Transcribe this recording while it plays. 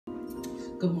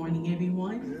Good morning,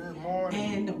 everyone. Good morning.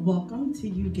 And welcome to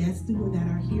you guests that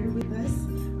are here with us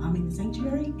in the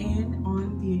sanctuary and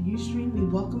on the Ustream. We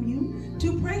welcome you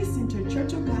to Praise Center,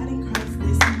 Church of God in Christ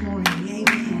this morning.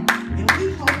 Amen. And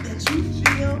we hope that you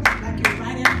feel like you're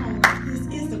right at home, like this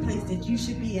is the place that you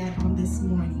should be at on this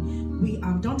morning. We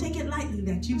don't take it lightly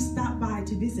that you stopped by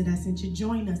to visit us and to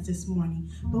join us this morning.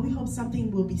 But we hope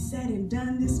something will be said and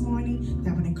done this morning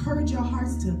that would encourage your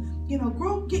hearts to,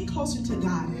 grow, get closer to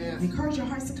God. Yes. Encourage your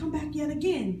hearts to come back yet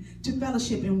again to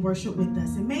fellowship and worship with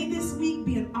us. And may this week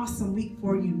be an awesome week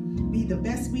for you. Be the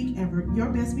best week ever, your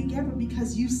best week ever,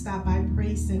 because you stopped by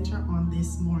Praise Center on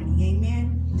this morning.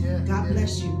 Amen. Yes, God yes.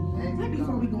 bless you. Amen. Right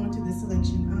before we go into the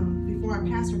selection, before our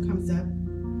pastor comes up,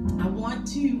 I want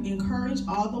to encourage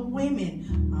all the women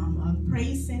of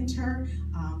Praise Center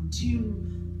to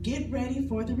get ready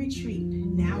for the retreat.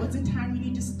 Now is the time you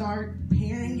need to start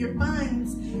paying your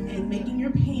funds and making your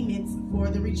payments for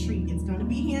the retreat. It's going to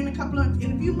be here in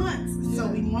a few months. So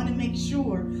we want to make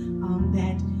sure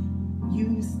that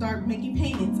you start making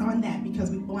payments on that,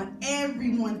 because we want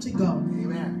everyone to go.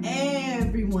 Amen.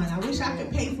 Everyone. I wish I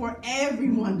could pay for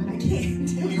everyone, but I can't.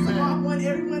 So I want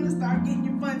everyone to start getting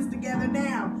your funds together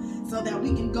now so that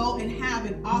we can go and have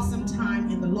an awesome time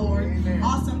in the Lord. Amen.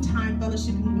 Awesome time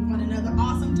fellowshipping with one another.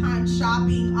 Awesome time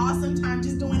shopping. Awesome time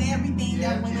just doing everything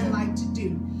that women like to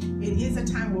do. It is a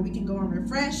time where we can go and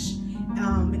refresh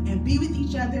and be with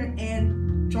each other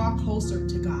and draw closer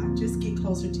to God. Just get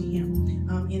closer to Him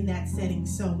in that setting.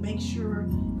 So make sure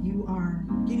you are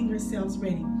getting yourselves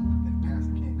ready.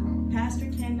 Pastor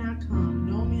cannot come.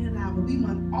 No men allowed. But we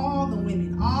want all the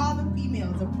women, all the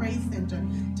females of Praise Center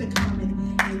to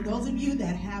come. And those of you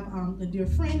that have a dear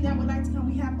friend that would like to come,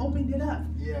 we have opened it up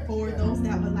for those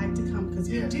that would like to come. Because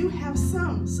we do have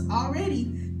some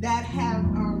already that have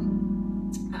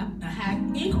had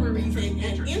inquiries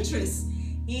and interest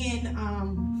in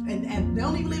and they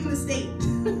don't even live in the state.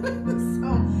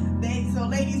 so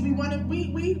ladies, we want to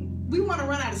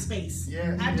run out of space.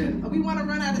 We want to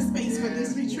run out of space for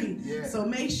this retreat. So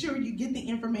make sure you get the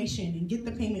information and get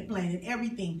the payment plan and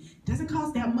everything. It doesn't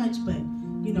cost that much, but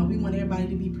we want everybody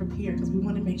to be prepared, because we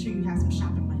want to make sure you have some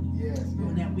shopping money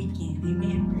for that weekend.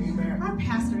 Amen. Our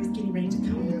pastor is getting ready to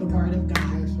come with the word of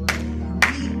God.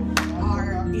 We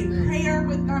are in prayer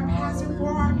with our pastor,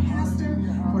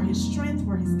 for his strength,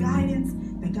 for his guidance,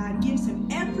 that God gives him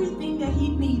everything that he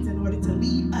needs in order to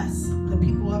lead us, the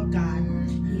people of God.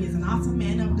 He is an awesome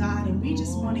man of God, and we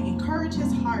just want to encourage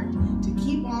his heart to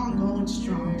keep on going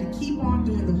strong, to keep on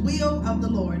doing the will of the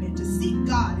Lord, and to seek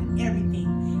God in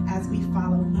everything as we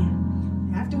follow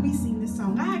him. After we sing this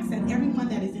song, I ask that everyone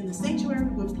that is in the sanctuary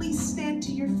will please stand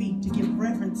to your feet to give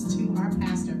reverence to our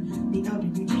pastor, the Elder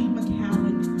Eugene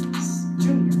McCown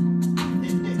Jr.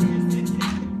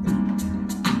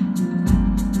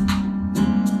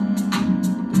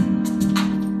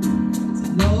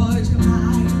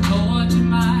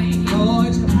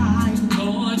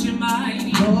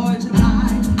 Lord,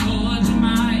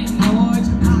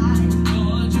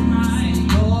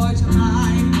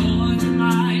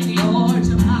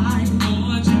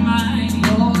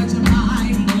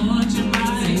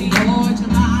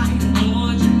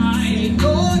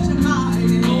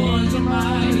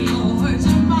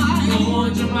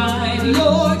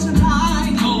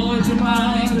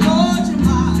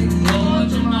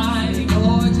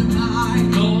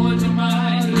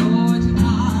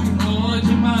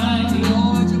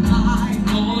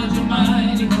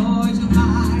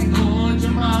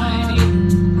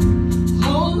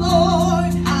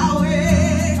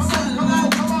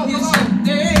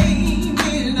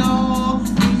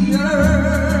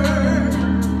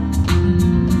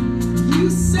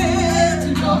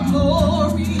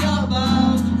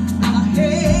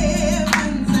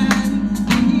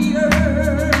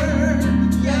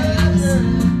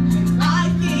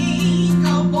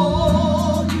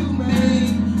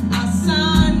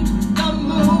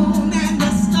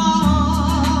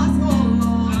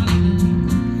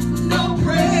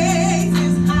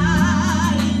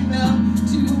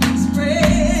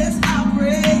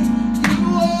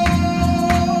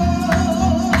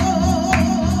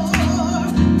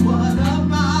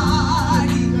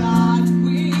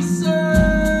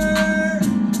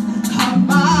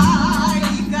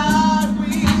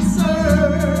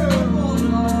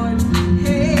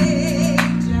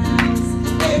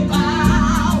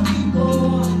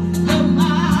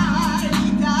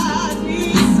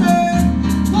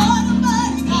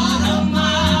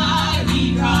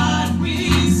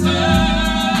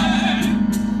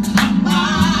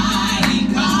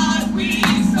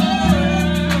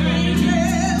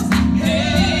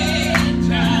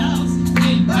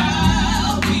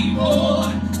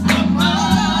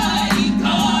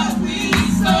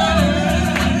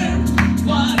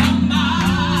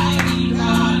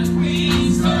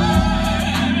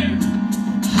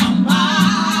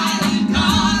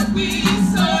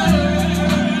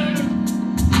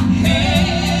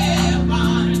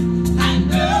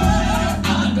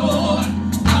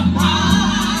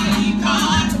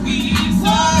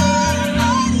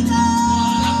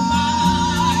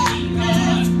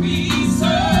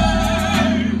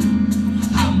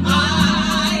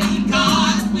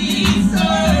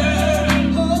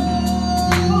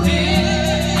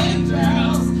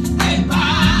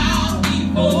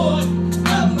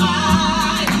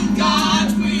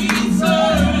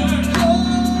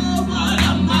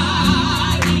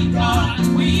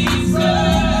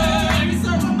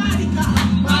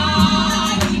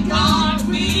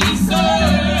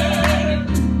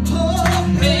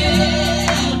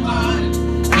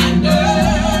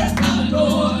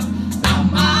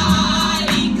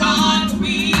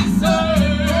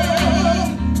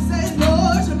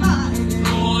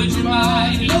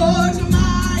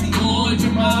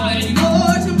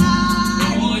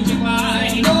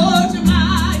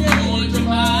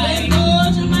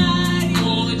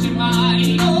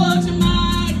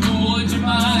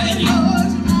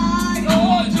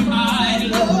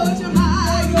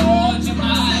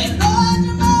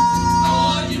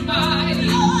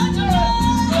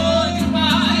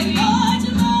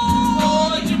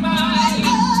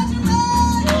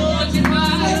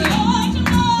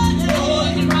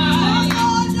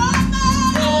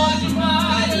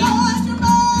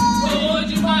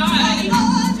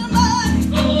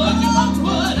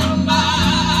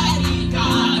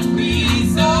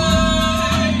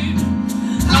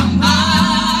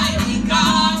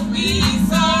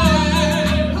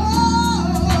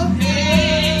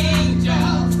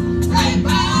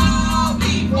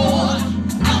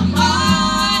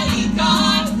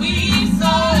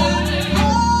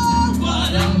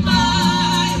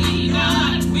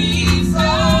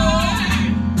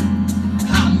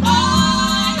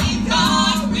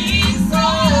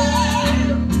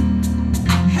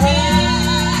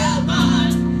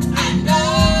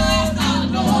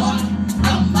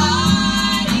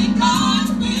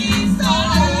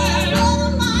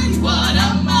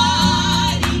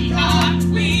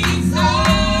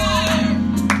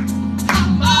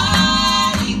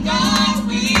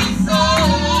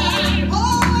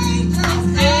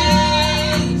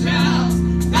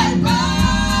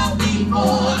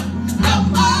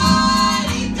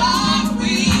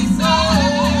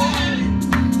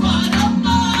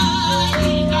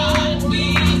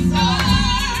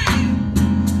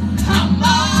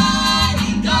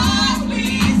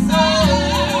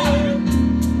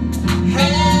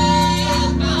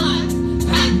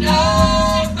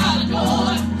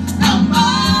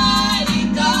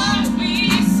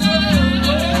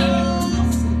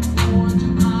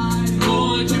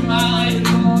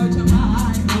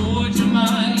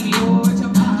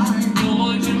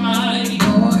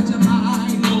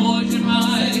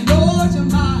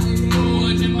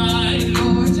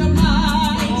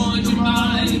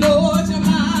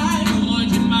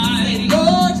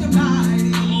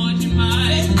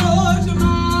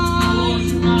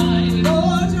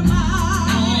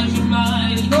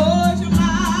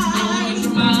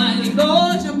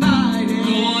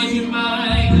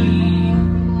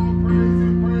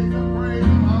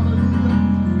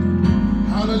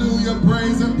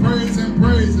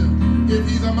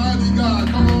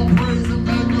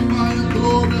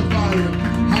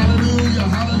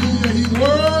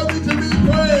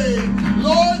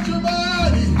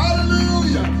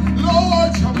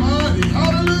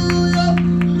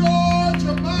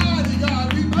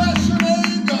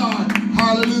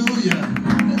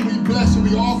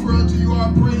 offer unto you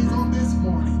our praise on this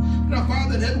morning. Now,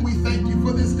 Father in heaven, we thank you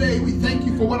for this day. We thank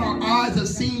you for what our eyes have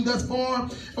seen thus far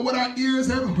and what our ears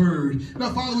have heard.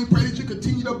 Now, Father, we pray that you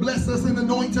continue to bless us and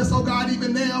anoint us, oh God,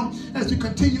 even now as we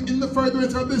continue in the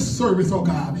furtherance of this service, oh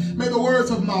God. May the words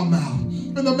of my mouth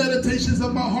and the meditations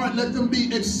of my heart, let them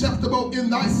be acceptable in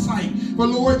thy sight. For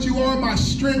Lord, you are my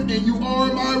strength and you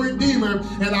are my redeemer.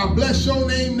 And I bless your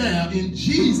name now. In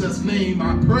Jesus' name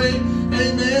I pray.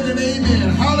 Amen and amen.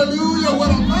 Hallelujah. What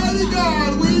a mighty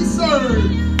God we serve.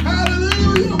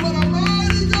 Hallelujah. What a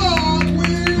mighty God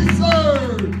we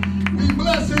serve. We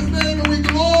bless his name and we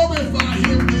glorify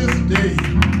him this day.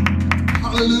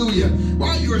 Hallelujah.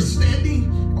 While you are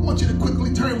standing, I want you to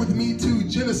quickly turn with me to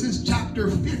Genesis chapter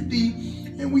 50.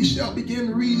 And we shall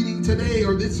begin reading today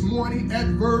or this morning at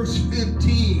verse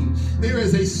 15. There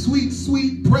is a sweet,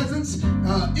 sweet presence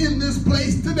in this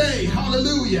place today.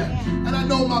 Hallelujah. And I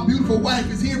know my beautiful wife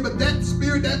is here, but that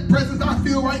spirit, that presence I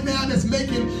feel right now that's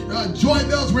making joy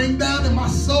bells ring down in my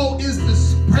soul is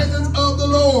the presence of the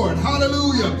Lord.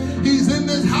 Hallelujah. He's in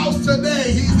this house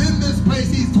today. He's in this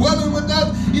place. He's dwelling with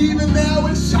us even now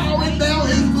and showering down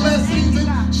his blessings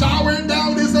and showering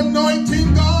down his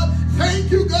anointing, God.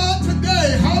 Thank you, God,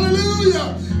 today.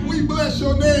 Hallelujah. We bless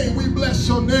your name. We bless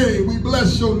your name. We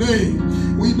bless your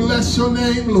name. We bless your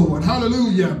name, Lord.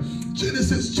 Hallelujah.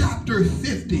 Genesis chapter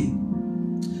 50.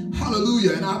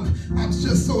 Hallelujah. And I'm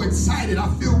just so excited. I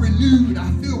feel renewed. I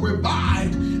feel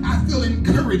revived. I feel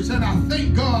encouraged. And I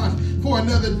thank God for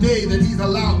another day that he's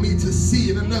allowed me to see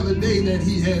and another day that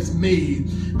he has made.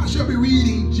 I shall be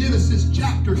reading Genesis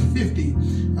chapter 50.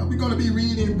 We're going to be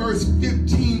reading verse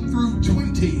 15 through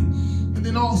 20. And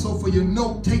then also for your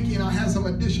note taking, I have some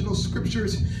additional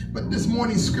scriptures. But this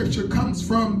morning's scripture comes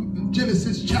from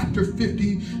Genesis chapter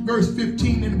 50, verse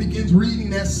 15, and it begins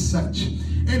reading as such.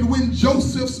 And when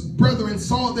Joseph's brethren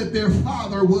saw that their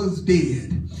father was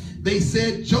dead, they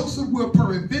said, Joseph will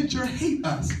peradventure hate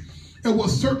us, and will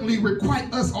certainly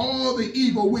requite us all the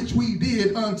evil which we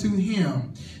did unto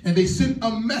him. And they sent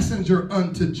a messenger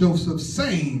unto Joseph,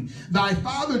 saying, Thy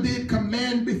father did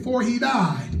command before he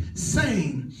died,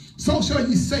 saying, So shall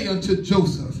ye say unto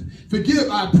Joseph, Forgive,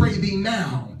 I pray thee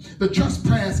now, the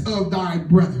trespass of thy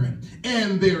brethren,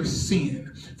 and their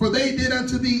sin. For they did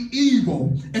unto thee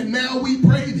evil, and now we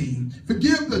pray thee,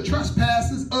 forgive the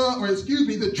trespasses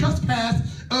the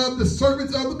trespass of the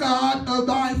servants of God of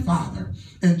thy father.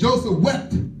 And Joseph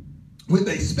wept when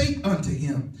they spake unto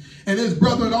him. And his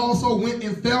brethren also went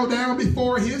and fell down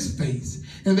before his face.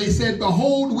 And they said,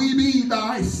 Behold, we be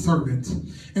thy servants.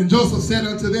 And Joseph said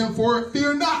unto them,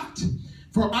 Fear not,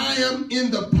 for am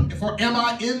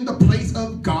I in the place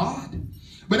of God?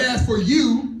 But as for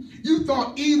you, you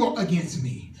thought evil against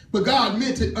me. But God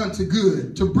meant it unto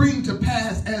good, to bring to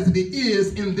pass as it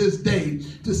is in this day,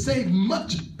 to save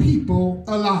much people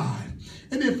alive.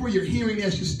 And then for your hearing,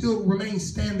 as you still remain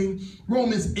standing,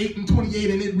 Romans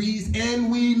 8:28, and it reads, And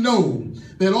we know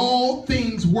that all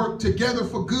things work together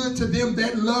for good to them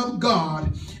that love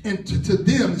God, and to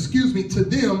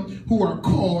them who are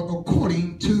called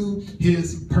according to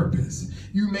his purpose.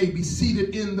 You may be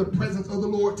seated in the presence of the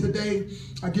Lord today.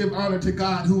 I give honor to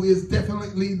God, who is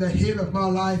definitely the head of my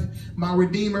life, my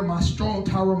redeemer, my strong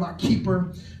tower, my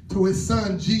keeper, to his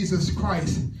son, Jesus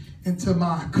Christ, and to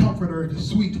my comforter, the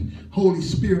sweet Holy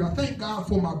Spirit. I thank God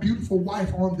for my beautiful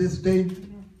wife on this day,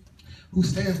 who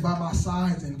stands by my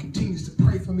side and continues to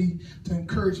pray for me, to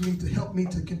encourage me, to help me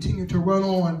to continue to run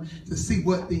on to see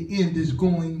what the end is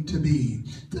going to be.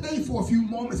 Today, for a few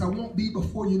moments, I won't be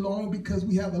before you long because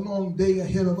we have a long day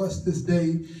ahead of us this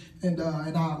day. And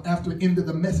after the end of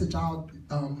the message, I'll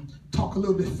talk a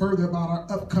little bit further about our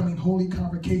upcoming Holy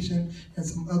Convocation and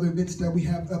some other events that we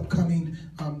have upcoming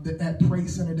at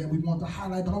Praise Center that we want to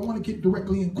highlight. But I want to get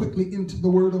directly and quickly into the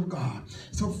Word of God.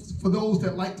 So for those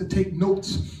that like to take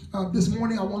notes, this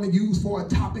morning I want to use for a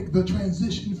topic the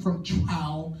transition from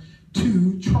trial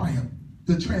to triumph.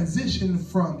 The transition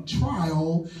from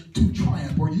trial to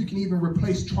triumph, or you can even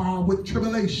replace trial with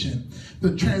tribulation.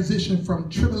 The transition from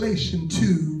tribulation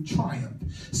to triumph.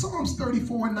 Psalms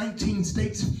 34:19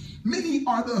 states, Many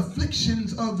are the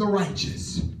afflictions of the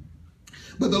righteous,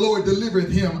 but the Lord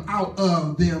delivereth him out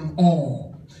of them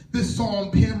all. This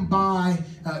psalm penned by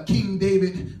King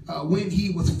David when he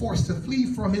was forced to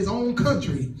flee from his own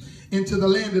country into the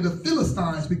land of the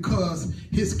Philistines because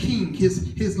his king,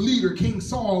 his leader, King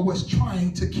Saul, was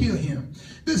trying to kill him.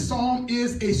 This psalm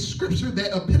is a scripture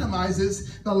that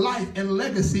epitomizes the life and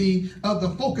legacy of the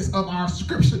focus of our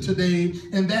scripture today,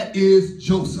 and that is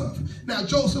Joseph. Now,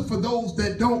 Joseph, for those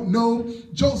that don't know,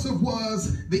 Joseph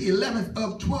was the 11th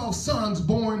of 12 sons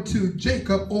born to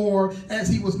Jacob, or as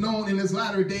he was known in his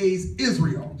latter days,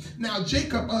 Israel. Now,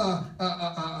 Jacob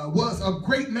was a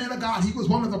great man of God. He was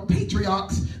one of the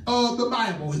patriarchs of the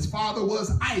Bible. His father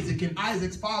was Isaac, and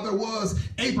Isaac's father was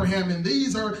Abraham, and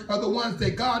these are the ones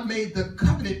that God made the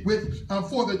covenant with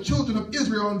for the children of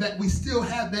Israel, and that we still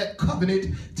have that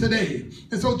covenant today.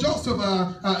 And so Joseph,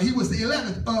 he was the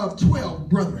 11th of 12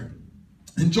 brethren.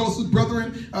 And Joseph's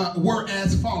brethren were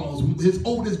as follows. His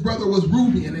oldest brother was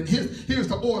Reuben, and here's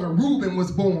the order. Reuben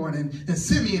was born, and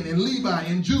Simeon, and Levi,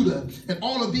 and Judah. And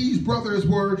all of these brothers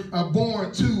were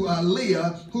born to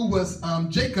Leah, who was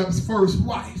Jacob's first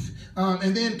wife.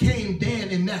 And then came Dan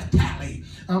and Naphtali,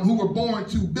 who were born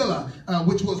to Bilhah,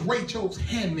 which was Rachel's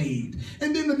handmaid.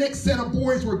 And then the next set of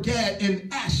boys were Gad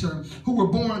and Asher, who were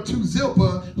born to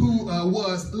Zilpah, who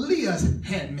was Leah's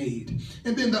handmaid.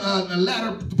 And then the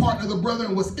latter part of the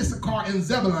brethren was Issachar and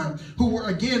Zebulun, who were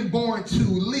again born to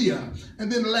Leah.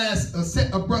 And then the last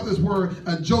set of brothers were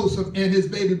Joseph and his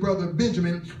baby brother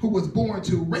Benjamin, who was born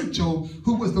to Rachel,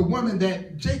 who was the woman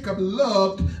that Jacob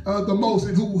loved the most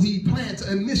and who he planned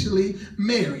to initially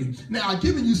marry. Now, I've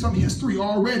given you some history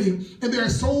already, and there are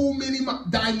so many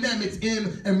dynamics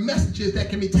and messages that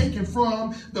can be taken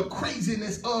from the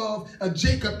craziness of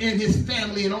Jacob and his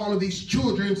family and all of these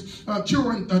children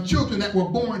that were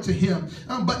born to him.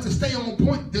 But to stay on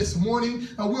point this morning,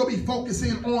 we'll be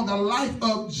focusing on the life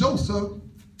of Joseph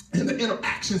and the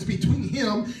interactions between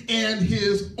him and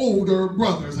his older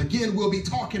brothers. Again, we'll be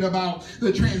talking about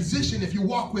the transition, if you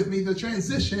walk with me, the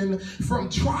transition from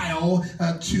trial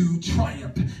to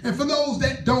triumph. And for those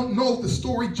that don't know the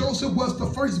story, Joseph was the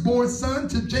firstborn son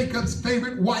to Jacob's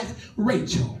favorite wife,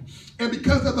 Rachel. And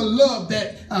because of the love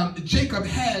that Jacob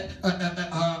had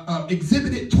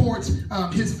exhibited towards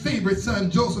his favorite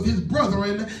son, Joseph, his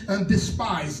brethren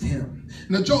despised him.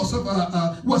 Now, Joseph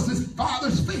was his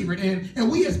father's favorite,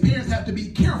 and we as parents have to be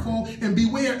careful and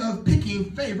beware of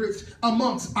picking favorites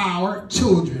amongst our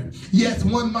children. Yes,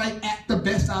 one might act the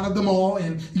best out of them all,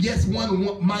 and yes,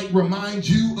 one might remind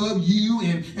you of you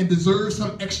and deserve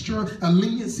some extra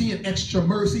leniency and extra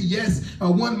mercy. Yes,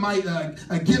 one might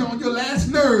get on your last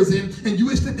nerves and you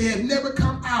wish that they had never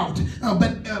come out.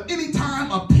 But anytime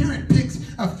a parent picks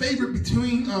a favorite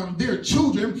between their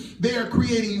children, they are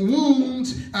creating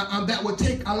wounds that would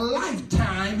take a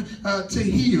lifetime to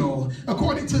heal.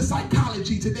 According to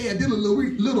psychology today, I did a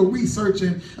little research,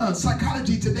 and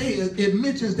psychology today, it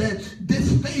mentions that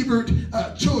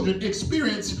disfavored children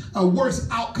experience worse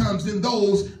outcomes than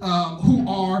those who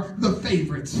are the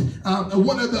favorites.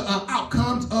 One of the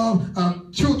outcomes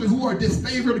of children who are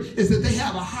disfavored is that they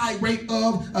have a high rate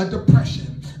of depression.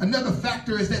 Another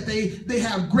factor is that they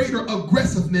have greater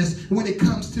aggressiveness when it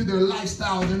comes to their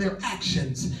lifestyles and their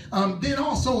actions. Then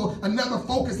also another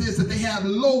focus is that they have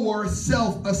lower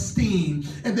self-esteem.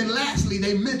 And then lastly,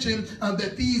 they mention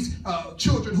that these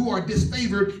children who are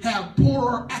disfavored have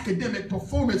poorer academic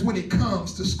performance when it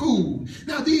comes to school.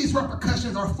 Now, these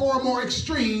repercussions are far more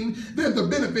extreme than the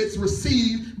benefits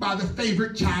received by the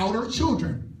favorite child or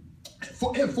children.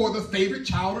 For the favorite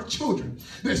child or children,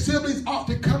 their siblings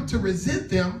often come to resent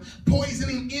them,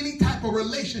 poisoning any type of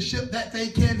relationship that they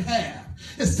can have.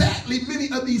 And sadly,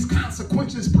 many of these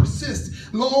consequences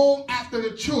persist long after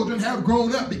the children have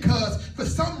grown up, because for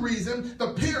some reason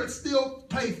the parents still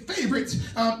play favorites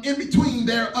in between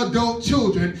their adult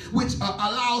children, which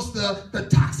allows the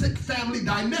toxic family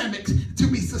dynamics to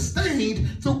be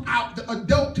sustained throughout the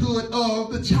adulthood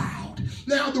of the child.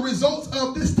 Now, the results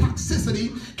of this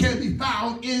toxicity can be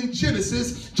found in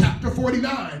Genesis chapter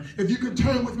 49. If you can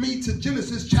turn with me to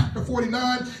Genesis chapter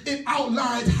 49, it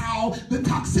outlines how the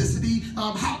toxicity,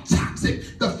 how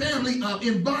toxic the family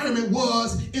environment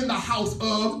was in the house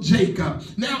of Jacob.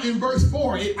 Now, in verse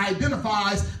 4, it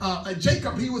identifies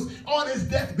Jacob. He was on his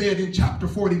deathbed in chapter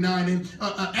 49, and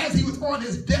as he was on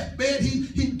his deathbed,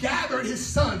 he gathered his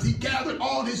sons. He gathered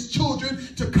all his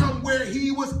children to come where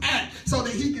he was at so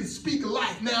that he can speak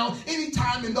life. Now,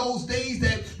 anytime in those days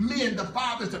that men, the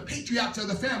fathers, the patriarchs of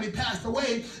the family passed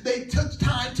away, they took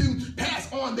time to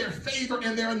pass on their favor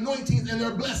and their anointings and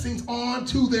their blessings on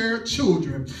to their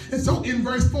children. And so in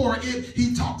verse 4,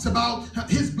 he talks about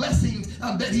his blessings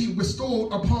that he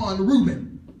bestowed upon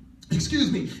Reuben.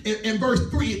 excuse me, in verse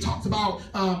 3, it talks about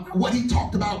what he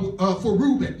talked about for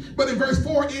Reuben. But in verse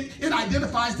 4, it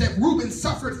identifies that Reuben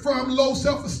suffered from low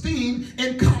self-esteem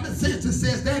and common sense. It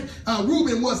says that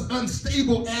Reuben was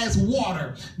unstable as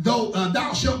water, though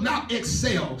thou shalt not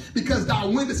excel, because thou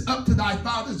wentest up to thy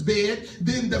father's bed,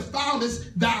 then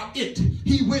defilest thou it.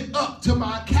 He went up to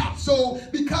my couch. So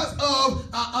because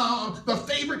of the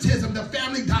favoritism, the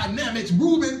family dynamics,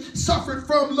 Reuben suffered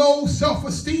from low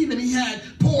self-esteem, and he had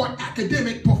poor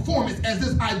academic performance, as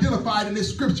is identified in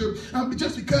this scripture,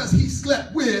 just because he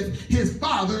slept with his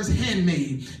father's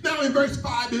handmaid. Now in verse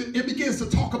 5, it begins to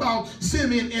talk about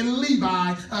Simeon and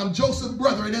Levi, Joseph's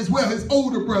brethren, as well as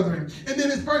older brethren. And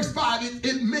then in verse 5,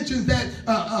 it mentions that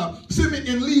Simeon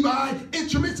and Levi,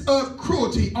 instruments of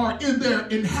cruelty, are in their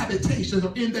habitations.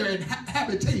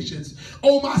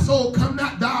 O my soul, come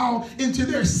not thou into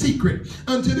their secret,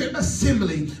 unto their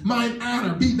assembly. Mine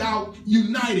honor be thou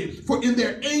united. For in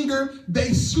their anger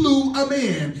they slew a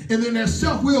man, and in their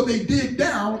self-will they dig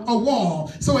down a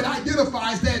wall. So it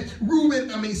identifies that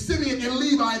Simeon and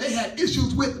Levi, they had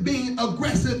issues with being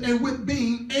aggressive and with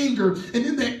being anger. And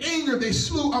in their anger they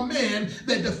slew a man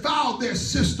that defiled their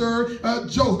sister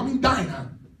Dinah.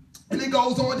 And it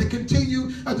goes on to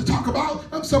continue to talk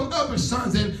about some other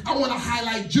sons. And I want to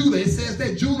highlight Judah. It says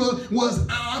that Judah was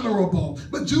honorable.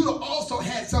 But Judah also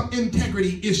had some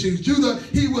integrity issues. Judah,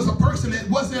 he was a person that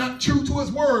was not true to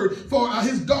his word. For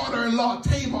his daughter-in-law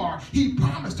Tamar, he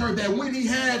promised her that when he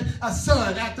had a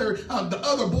son, after the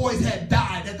other boys had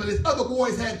died, after his other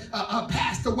boys had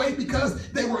passed away because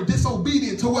they were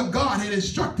disobedient to what God had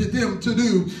instructed them to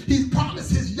do, he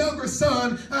promised his younger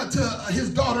son to his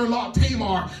daughter-in-law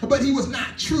Tamar. But he was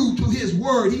not true to his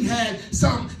word. He had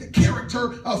some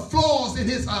character flaws in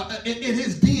his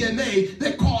DNA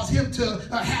that caused him to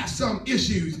have some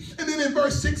issues. And then in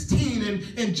verse 16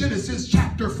 in Genesis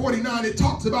chapter 49, it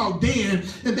talks about Dan,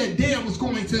 and that Dan was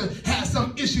going to have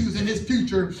some issues in his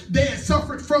future. Dan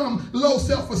suffered from low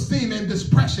self-esteem and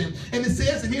depression. And it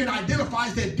says in here, it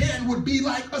identifies that Dan would be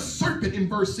like a serpent in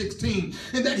verse 16,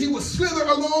 and that he would slither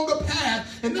along a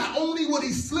path. And not only would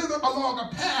he slither along a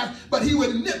path, but he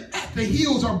would nip at the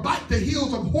heels or bite the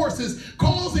heels of horses,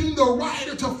 causing the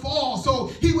rider to fall. So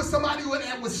he was somebody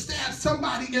that would stab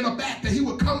somebody in the back, that he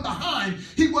would come behind.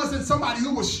 He wasn't somebody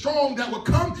who was strong that would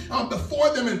come before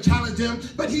them and challenge them,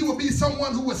 but he would be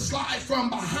someone who would slide from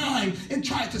behind and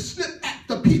try to snip at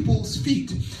the people's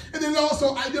feet. And then it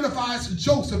also identifies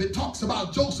Joseph. It talks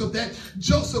about Joseph, that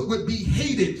Joseph would be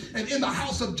hated. And in the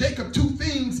house of Jacob, two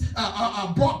things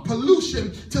brought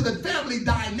pollution to the family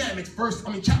dynamics.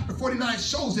 Chapter 49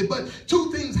 shows it, but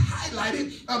two things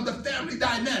highlighted the family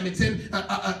dynamics and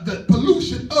the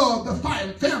pollution of the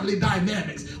family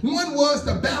dynamics. One was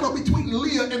the battle between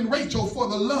Leah and Rachel for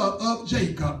the love of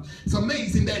Jacob. It's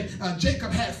amazing that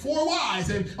Jacob had 4 wives,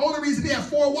 and the only reason he had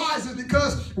 4 wives is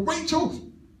because Rachel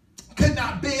could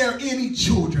not bear any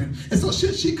children. And so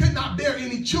since she could not bear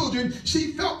any children,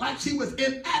 she felt like she was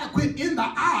inadequate in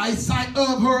the eyesight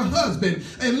of her husband.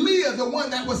 And Leah, the one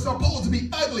that was supposed to be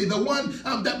ugly, the one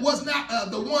that was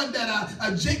not the one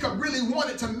that Jacob really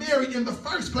wanted to marry in the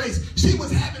first place, she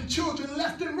was having children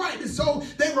left and right. And so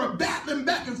they were battling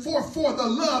back and forth for the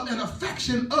love and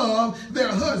affection of their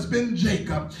husband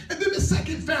Jacob. And then the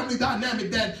second family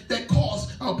dynamic that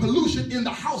caused pollution in the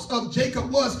house of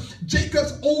Jacob was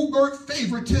Jacob's overt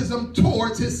favoritism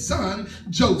towards his son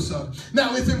Joseph.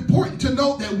 Now it's important to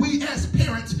note that we as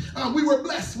parents, we were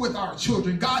blessed with our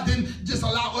children. God didn't just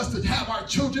allow us to have our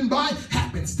children by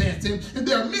happenstance. And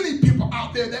there are many people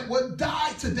out there that would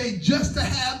die today just to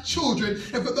have children.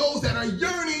 And for those that are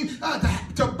yearning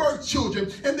to birth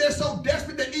children, and they're so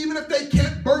desperate that even if they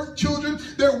can't birth children,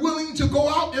 they're willing to go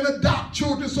out and adopt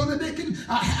children so that they can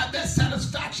have that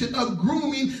satisfaction of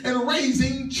grooming and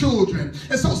raising children.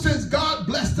 And so since God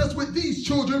blessed us with these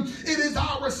children, it is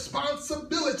our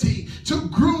responsibility to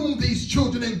groom these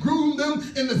children and groom them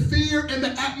in the fear and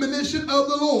the admonition of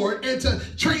the Lord, and to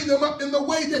train them up in the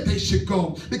way that they should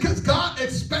go, because God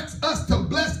expects us to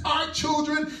bless our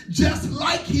children just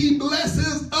like he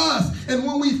blesses us. And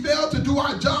when we fail to do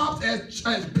our jobs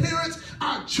as parents,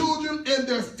 our children and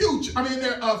their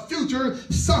future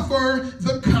suffer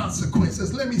the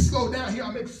consequences. Let me slow down here.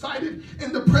 I'm excited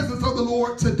in the presence of the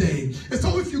Lord today. And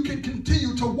so if you can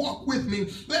continue to walk with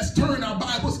me, let's turn our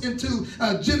Bibles into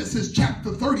Genesis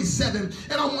chapter 37.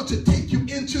 And I want to take you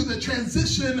into the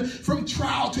transition from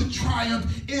trial to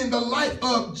triumph in the life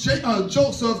of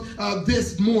Joseph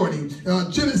this morning.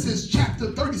 Genesis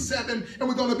chapter 37, and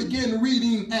we're going to begin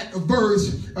reading at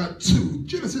verse 2.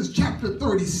 Genesis chapter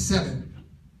 37.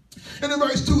 And in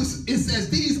verse 2, it says,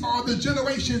 these are the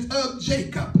generations of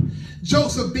Jacob.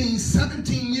 Joseph, being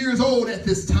 17 years old at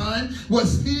this time,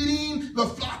 was feeding the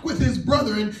flock with his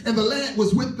brethren, and the lad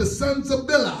was with the sons of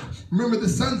Bilhah. Remember, the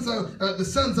sons of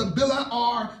Bilhah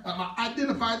are, I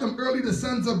identified them early, the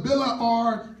sons of Bilhah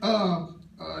are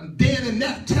Dan and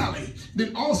Naphtali.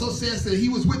 Then also says that he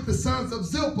was with the sons of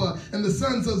Zilpah, and the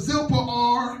sons of Zilpah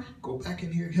are, go back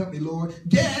in here and help me, Lord,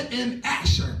 Gad and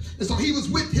Asher. And so he was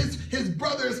with his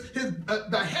brothers,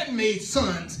 the handmaid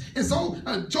sons. And so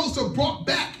Joseph brought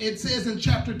back, it says in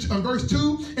verse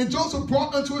 2, and Joseph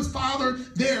brought unto his father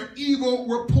their evil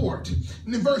report.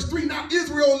 And in verse 3, now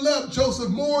Israel loved Joseph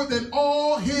more than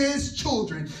all his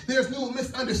children. There's no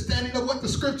misunderstanding of what the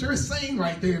scripture is saying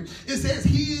right there. It says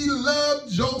he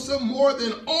loved Joseph more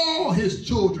than all his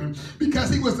children because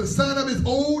he was the son of his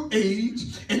old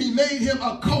age, and he made him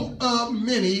a coat of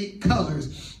many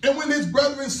colors. And when his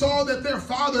brethren saw that their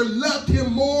father loved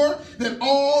him more than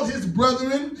all his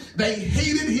brethren, they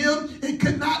hated him and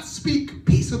could not speak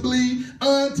peaceably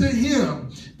unto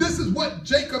him. This is what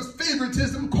Jacob's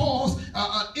favoritism caused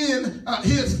in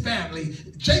his family.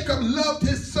 Jacob loved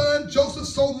his son Joseph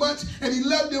so much, and he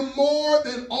loved him more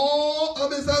than all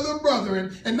of his other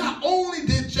brethren. And not only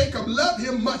did Jacob love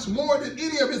him much more than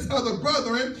any of his other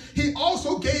brethren, he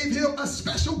also gave him a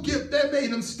special gift that made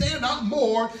him stand out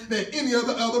more than any of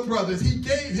the other brothers. He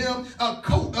gave him a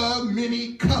coat of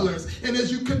many colors. And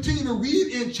as you continue to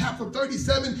read in chapter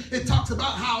 37, it talks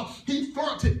about how he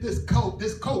flaunted this coat.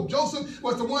 Joseph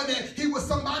was the one that he was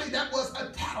somebody that was a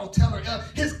tattleteller.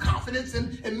 His confidence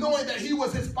in knowing that he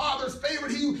was his father's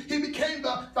favorite, he became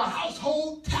the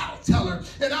household tattleteller.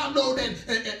 And I know that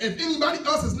if anybody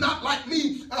else is not like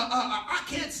me, I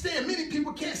can't stand, many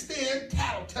people can't stand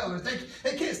tattletellers.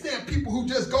 They can't stand people who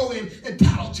just go in and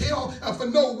tattletale for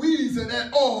no reason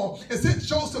at all. And since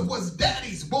Joseph was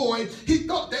daddy's boy, he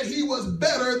thought that he was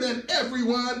better than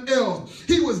everyone else.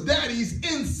 He was daddy's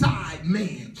inside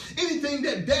man. Anything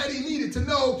that daddy needed to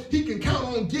know, he can count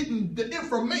on getting the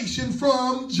information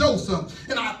from Joseph.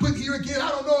 And I put here again, I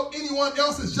don't know if anyone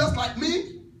else is just like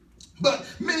me, but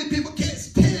many people can't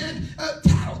stand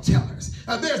tattletellers.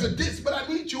 There's a difference, but I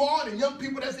need you all and young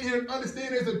people that's in here to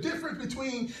understand there's a difference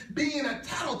between being a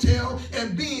tattletale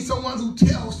and being someone who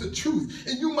tells the truth.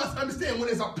 And you must understand when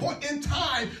there's a point in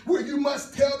time where you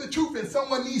must tell the truth, and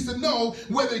someone needs to know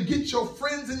whether to get your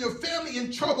friends and your family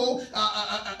in trouble,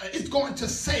 it's going to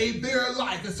save their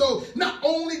life. And so not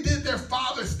only did their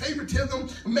father's favoritism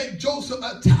make Joseph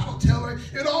a tattleteller,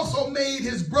 it also made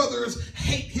his brothers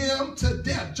hate him to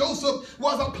death. Joseph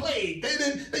was a plague.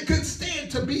 They couldn't stand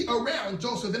to be around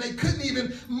Joseph, and they couldn't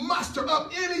even muster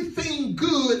up anything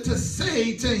good to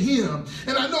say to him.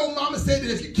 And I know Mama said that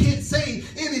if you can't say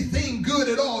anything good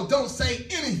at all, don't say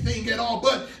anything at all.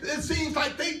 But it seems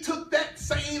like they took that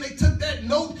saying, they took that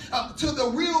note to the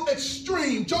real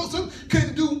extreme. Joseph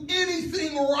couldn't do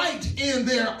anything right in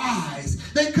their eyes.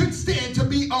 They couldn't stand to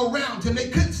be around him. They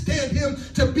couldn't stand him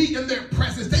to be in their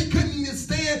presence. They couldn't even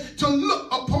stand to look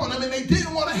upon him, and they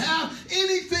didn't want to have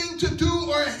anything to do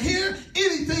or hear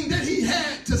anything that he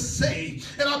had to say.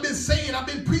 And I've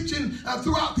been preaching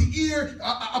throughout the year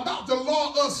about the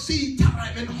law of seed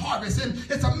time and harvest. And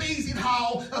it's amazing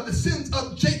how the sins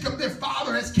of Jacob, their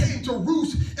father, has came to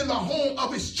roost in the home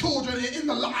of his children and in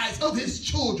the lives of his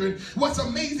children. What's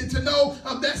amazing to know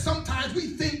that sometimes we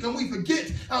think and we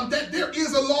forget that there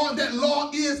is a law, and that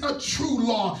law is a true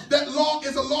law. That law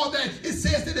is a law that it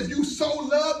says that if you sow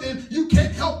love, then you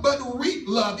can't help but reap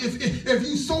love. If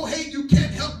you sow hate, you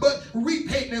can't help but reap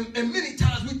hate. And many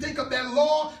times we think of that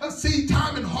law of seed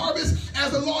time and harvest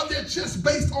as a law that's just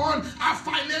based on our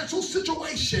financial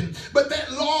situation. But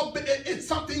that law, it's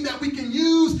something that we can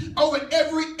use over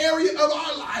every area of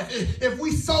our life. If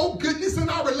we sow goodness in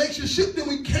our relationship, then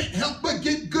we can't help but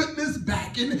get goodness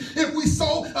back. And if we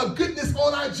sow goodness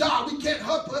on our job, we can't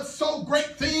help but sow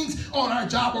great things on our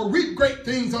job or reap great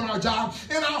things on our job,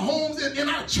 in our homes and in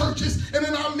our churches and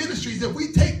in our ministries. If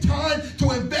we take time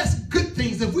to invest good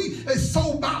things, if we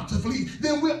sow bountifully,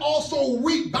 then we'll also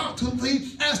reap bountifully,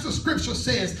 as the scripture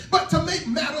says. But to make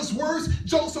matters worse,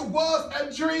 Joseph was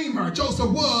a dreamer. Joseph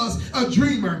was a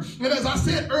dreamer. And as I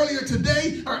said earlier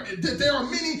today, that there are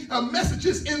many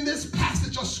messages in this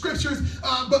passage of scriptures,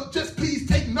 but just please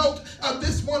take note of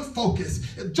this one focus.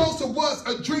 Joseph was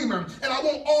a dreamer. And I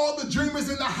want all the dreamers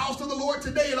in the house of the Lord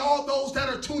today, and all those that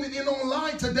are tuning in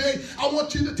online today, I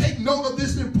want you to take note of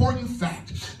this important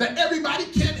fact, that everybody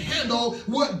can't handle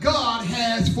what God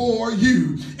has for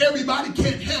you. Everybody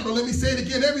can't handle, let me say it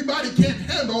again, everybody can't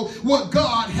handle what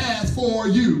God has for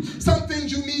you. Some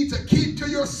things you need to keep to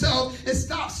yourself and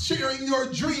stop sharing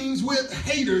your dreams with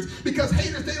haters, because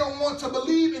haters, they don't want to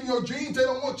believe in your dreams. They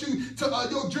don't want you to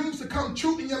your dreams to come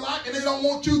true in your life, and they don't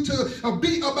want you to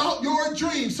be about your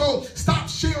dreams. So stop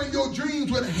sharing your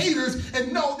dreams with haters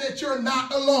and know that you're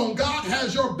not alone. God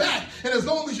has your back, and as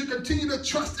long as you continue to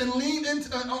trust and lean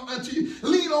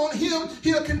on him,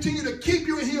 he'll continue to keep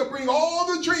you, and he'll bring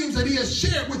all the dreams that he has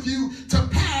shared with you to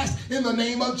pass in the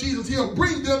name of Jesus. He'll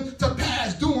bring them to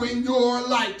pass during your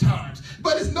lifetimes.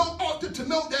 But it's no often to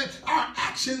know that our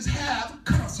actions have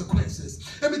consequences.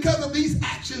 And because of these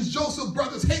actions, Joseph's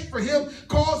brothers' hate for him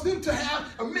caused them to have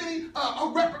many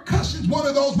repercussions. One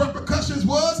of those repercussions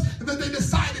was that they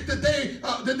decided that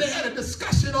they had a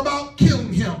discussion about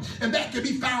killing him. And that can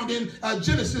be found in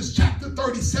Genesis chapter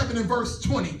 37 and verse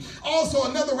 20. Also,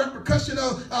 another repercussion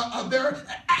of their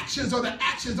actions, or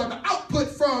the output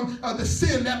from the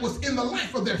sin that was in the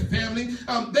life of their family,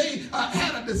 they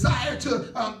had a desire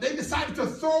they decided to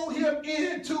throw him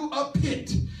into a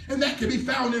pit. And that can be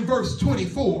found in verse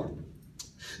 24.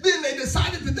 Then they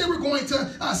decided that they were going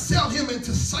to sell him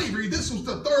into slavery. This was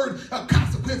the third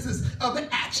consequences of the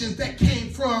actions that came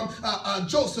from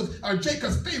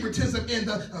Jacob's favoritism and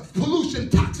the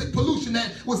toxic pollution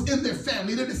that was in their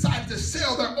family. They decided to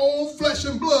sell their own flesh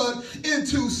and blood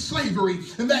into slavery.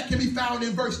 And that can be found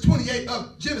in verse 28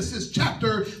 of Genesis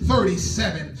chapter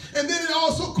 37. And then it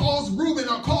also caused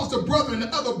the brother and the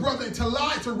other brother to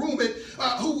lie to Reuben,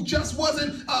 who just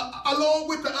wasn't along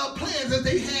with the plans that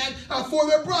they had for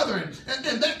their brethren.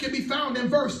 And that can be found in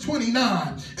verse 29.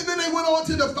 And then they went on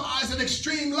to devise an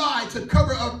extreme lie to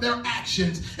cover up their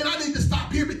actions. And I need to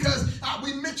stop here, because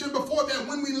we mentioned before that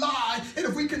when we lie, and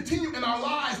if we continue in our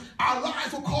lies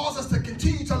will cause us to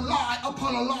continue to lie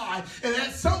upon a lie. And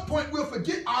at some point we'll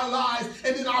forget our lies,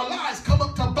 and then our lies come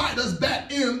up to bite us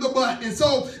back in the butt. And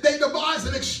so they devised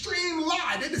an extreme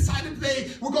lie. They decided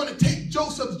they were going to take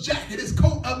Joseph's jacket, his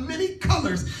coat of many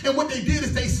colors, and what they did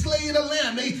is they slayed a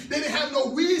lamb. They didn't have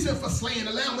no reason for slaying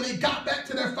the lamb. When they got back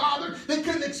to their father, they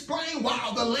couldn't explain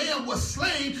why the lamb was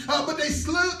slain, but they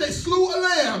slew a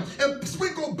lamb and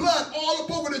sprinkled blood all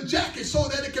up over the jacket so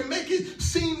that it can make it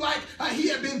seem like he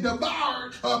had been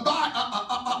devoured by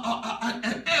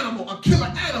an animal, a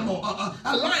killer animal,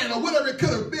 a lion, or whatever it could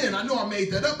have been. I know I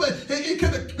made that up, but it could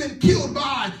have been killed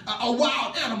by a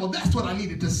wild animal. That's what I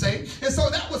needed to say. And so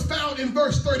that was found in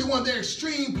verse 31, their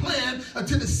extreme plan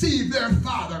to deceive their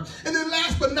father. And then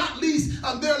last but not least,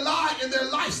 their lie and their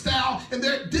lifestyle and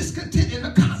their discontent and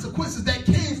the consequences that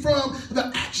came from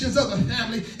the actions of the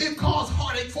family. It caused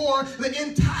heartache for the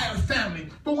entire family.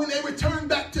 But when they returned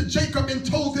back to Jacob and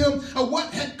told him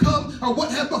what had come or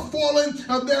what had befallen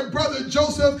their brother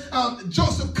Joseph,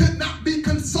 Joseph could not be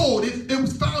consoled. It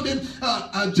was found in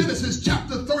Genesis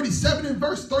chapter 37 and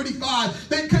verse 35.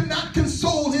 They could not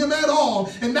console him at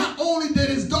all. And not only did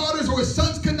his daughters or his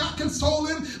sons could not console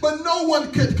him, but no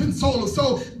one could console him.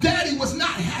 So daddy was not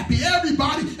happy.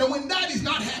 Everybody, and when daddy's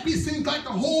not happy, it seems like the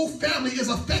whole family is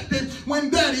affected when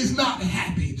daddy's not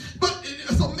happy. But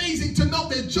it's amazing to note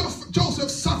that Joseph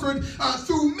suffered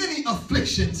through many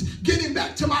afflictions. Getting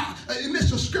back to my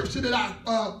initial scripture that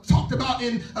I talked about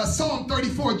in Psalm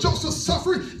 34, Joseph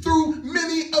suffered through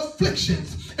many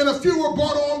afflictions. And a few were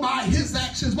brought on by his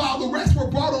actions, while the rest were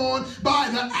brought on by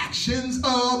the actions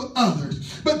of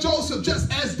others. But Joseph,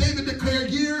 just as David declared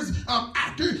years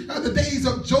after the days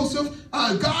of Joseph,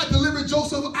 God delivered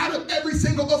Joseph out of every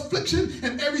single affliction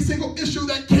and every single issue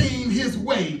that came his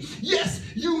way. Yes,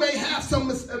 you may have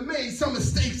made some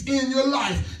mistakes in your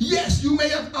life. Yes, you may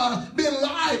have been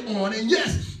lied on. And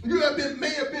yes, you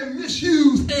may have been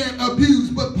misused and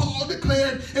abused. But Paul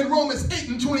declared in Romans 8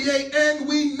 and 28, and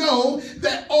we know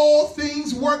that all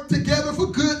things work together for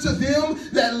good to them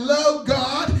that love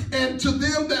God and to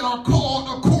them that are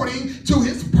called according to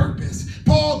his purpose.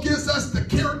 Paul gives us the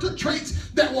character traits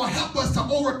that will help us to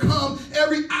overcome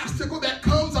every obstacle that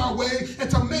comes our way and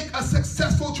to make a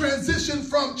successful transition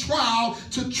from trial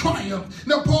to triumph.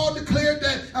 Now, Paul declared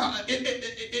that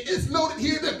it's noted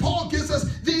here that Paul gives us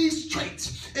these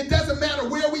traits. It doesn't matter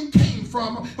where we came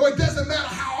from, or it doesn't matter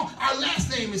how our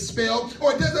last name is spelled,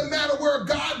 or it doesn't matter where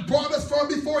God brought us from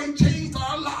before he changed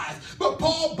our lives. But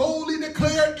Paul boldly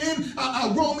declared in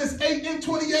Romans 8 and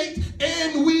 28,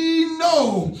 and we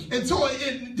know. And so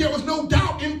there was no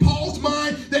doubt in Paul's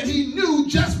mind that he knew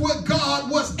just what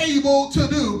God was able to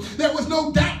do. There was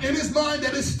no doubt in his mind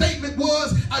that his statement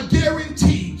was a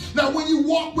guarantee. Now, when you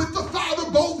walk with the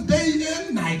Father both day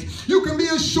and night, you can be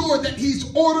assured that he's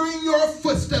ordering your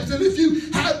footsteps. And if you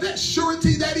have that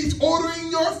surety that he's ordering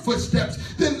your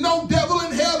footsteps, then no devil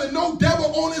in hell and no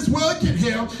devil on his work in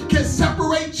hell can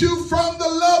separate you from the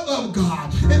love of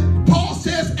God. And Paul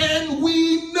says, and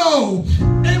we know.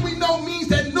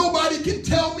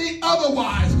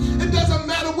 otherwise. It doesn't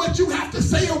matter what you have to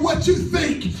say or what you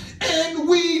think. And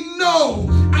we know,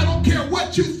 I don't care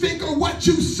what you think or what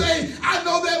you say, I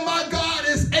know that my God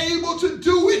is able to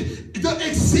do it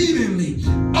exceedingly,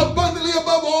 abundantly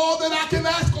above all that I can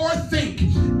ask or think.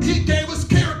 He gave us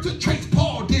character traits,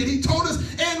 Paul did. He told us,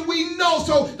 and we know.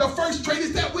 So the first trait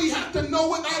is that we have to know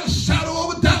without a shadow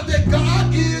of a doubt that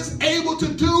God is able to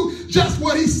do just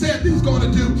what he said he's going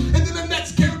to do. And then the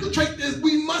next character trait is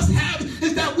we must have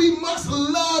is that we must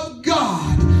love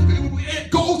God. It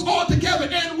goes all together,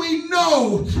 and we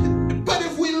know. But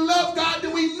if we love God,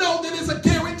 then we know that it's a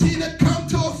guarantee that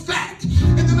comes to a fact.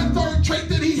 And then the third trait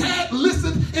that he had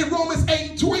listed in Romans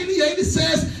 8:28, it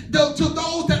says, to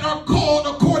those that are called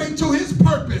according to his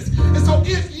purpose. And so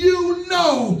if you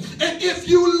know, and if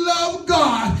you love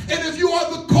God, and if you are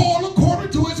the called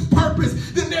according to his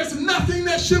purpose, then there's nothing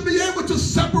that should be able to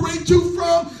separate you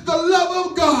from the love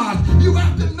of God. You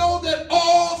have to know that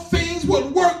all things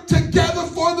would work together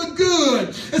for the good.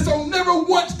 And so never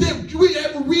once did we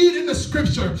ever read in the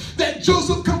scripture that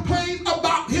Joseph complained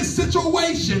about his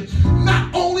situation.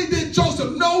 Not only did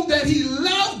Joseph know that he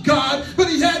loved God, but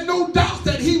he had no doubt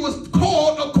that he was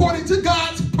called according to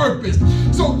God's purpose.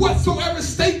 So whatsoever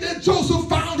state that Joseph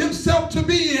found himself to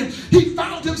be in, he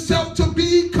found himself to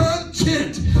be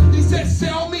content. He said,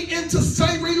 sell me into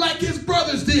slavery like his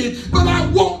brothers did, but I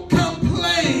won't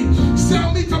complain.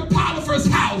 Sell me to Potiphar's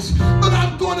house, but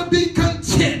I'm going to be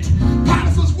content.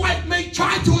 Potiphar's wife may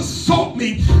try to assault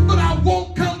me, but I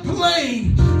won't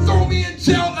complain. Throw me in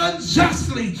jail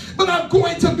unjustly, but I'm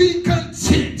going to be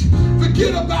content.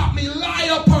 Forget about me,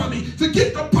 lie upon me,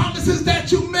 forget the promises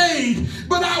that you made,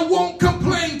 but I won't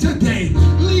complain today.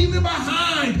 Leave me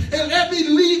behind and let me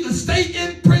leave and stay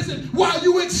in prison while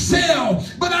you excel,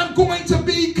 but I'm going to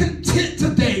be content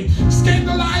today.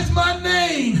 Scandalize my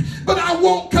name, but I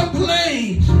won't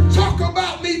complain. Talk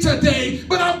about me today,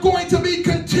 but I'm going to be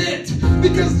content,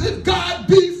 because if God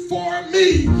be for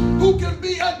me, who can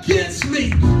be against me?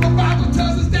 The Bible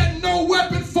tells us that no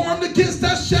weapon formed against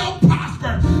us shall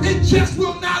prosper. It just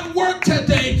will not work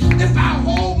today if I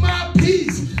hold my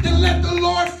peace and let the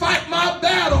Lord fight my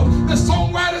battle. The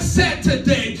songwriter said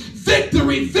today,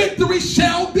 victory, victory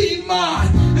shall be mine.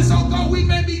 And so though we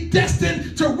may be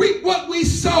destined to reap what we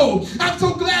sow, I'm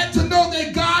so glad to know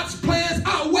that God's plans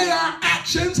outweigh our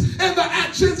actions and the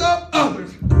actions of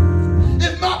others.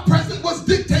 If my present was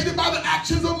dictated by the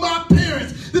actions of my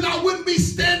parents, then I wouldn't be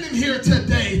standing here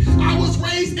today. I was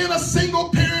raised in a single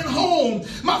parent home.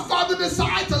 My father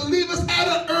decided to leave us at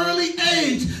an early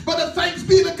age, but thanks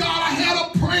be to God, I had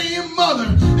a praying mother.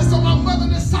 And so my mother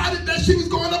decided that she was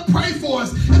going to pray for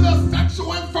us. And the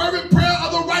effectual and fervent prayer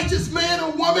of the righteous man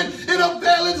and woman, it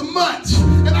availeth much.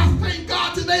 And I thank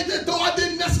God today that though I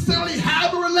didn't necessarily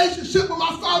have a relationship with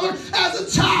my father as a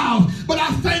child, but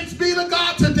I thanks be to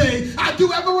God today, I do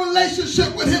have a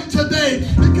relationship with him today,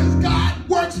 because God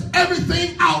works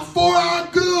everything out for our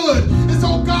good. And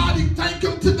so God,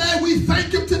 we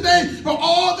thank him today for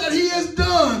all that he has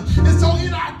done. And so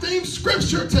in our theme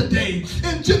scripture today,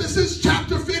 in Genesis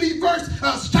chapter 50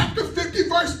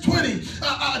 verse 20,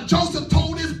 Joseph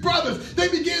told his brothers, they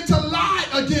began to lie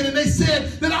again, and they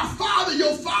said that our father,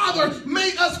 your father,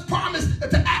 made us promise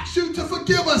to ask you to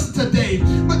forgive us today.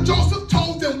 But Joseph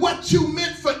told them, what you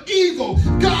meant for evil,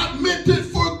 God meant it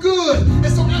for good. And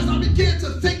so as I began to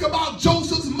think about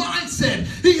Joseph's mindset,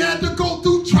 he had to go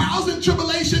through trials and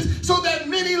tribulations so that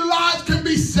many lives can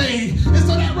be saved. And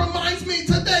so that reminds me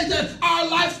today that our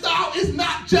lifestyle is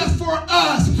not just for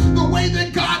us. The way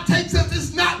that God takes us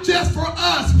is not just for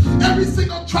us. Every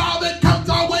single trial that comes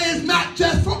our way is not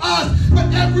just for us,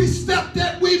 but every step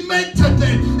that we make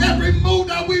today, every move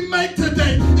that we make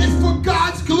today is for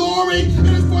God's glory, and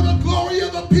it's for the glory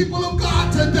of the people of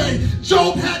God today.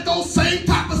 Job had those same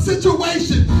type of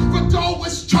situations, but Job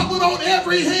was troubled on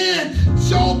every hand.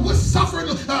 Job was suffering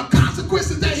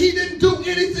consequences that he didn't do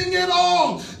anything at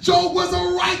all. Job was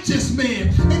a righteous man,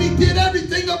 and he did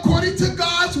everything according to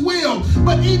God's will.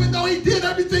 But even though he did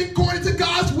everything according to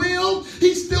God's will,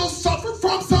 he still suffered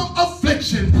from some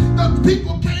affliction. The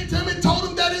people came to him and told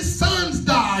him that his sons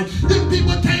died. Then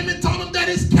people came and told him that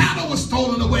his cattle was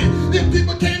stolen away. Then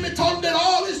people came and told him that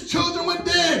all his children were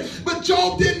dead. But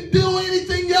Job didn't do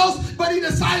anything else, but he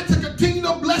decided to continue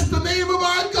to bless the name of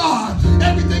our God.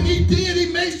 Everything he did,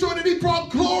 he made sure that he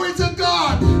brought glory to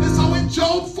God. And so in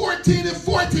Job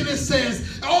 14:14 it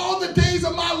says, all the days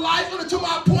of my life until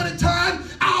my appointed time,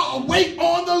 I'll wait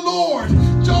on the Lord.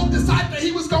 Job decided that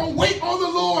he was going to wait on the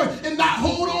Lord and not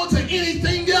hold on to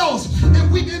anything else.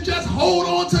 If we can just hold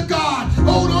on to God,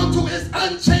 hold on to his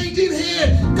unchanging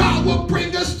hand, God will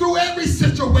bring us through every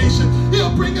situation.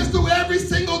 He'll bring us through every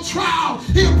single trial.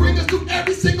 He'll bring us through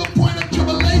every single point of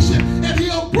tribulation, and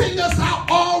he'll bring us out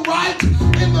all right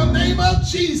in the name of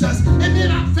Jesus. And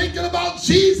then I'm thinking about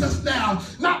Jesus now.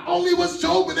 Not only was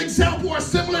Job an example or a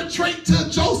similar trait to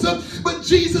Joseph, but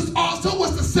Jesus also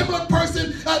was the similar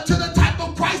person to the type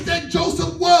of Christ that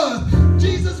Joseph was.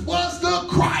 Jesus was the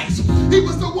Christ. He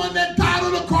was the one that died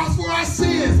on the cross for our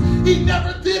sins. He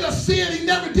never did a sin. He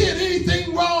never did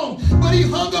anything wrong. But he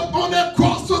hung up on that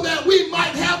cross so that we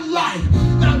might have life.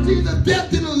 Now, Jesus' death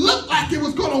didn't look like it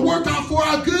was going to work out for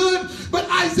our good. But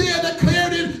Isaiah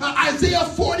declared in Isaiah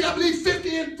 40, I believe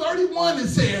 50 and 31, it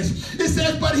says,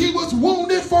 but he was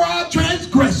wounded for our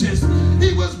transgressions.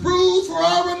 He was bruised for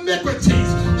our iniquities.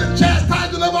 The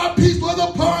chastisement of our peace was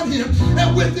upon him.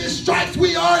 And with his stripes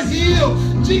we are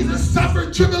healed. Jesus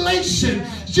suffered tribulation.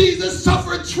 Jesus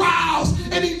suffered trials.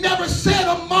 And he never said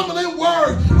a mumbling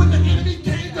word. When the enemy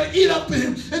came to eat up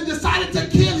him and decided to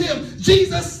kill him,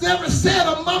 Jesus never said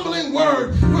a mumbling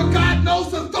word. For God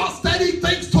knows the thoughts that he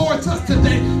thinks towards us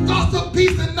today. Thoughts of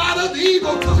peace and not of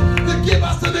evil, to give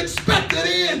us an expected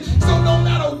end. So no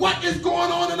matter what is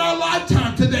going on in our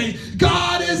lifetime today,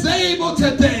 God is able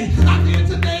today. I'm here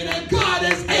today that God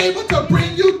is able to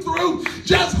bring you through.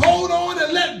 Just hold on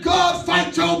and let God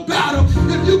fight your battle.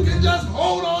 If you can just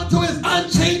hold on to his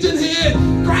unchanging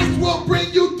hand, Christ will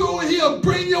bring you through and he'll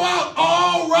bring you out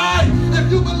all right.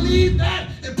 If you believe that,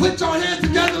 and put your hands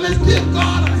together, let's give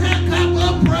God a hand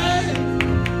clap of praise.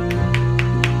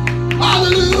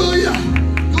 Hallelujah.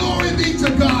 Glory be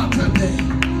to God today.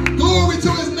 Glory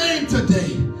to his name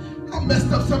today. I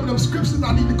messed up some of them scriptures.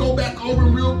 I need to go back over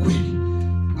them real quick.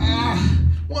 I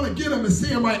want to get them and see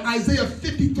them right. Isaiah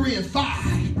 53 and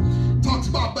 5 talks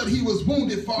about, but he was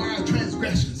wounded for our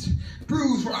transgressions,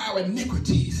 bruised for our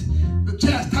iniquities. The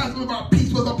chastisement of our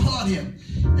peace was upon him,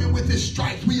 and with his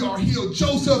stripes we are healed.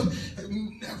 Joseph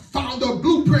found a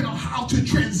blueprint on how to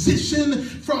transition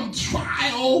from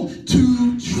trial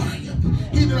to triumph.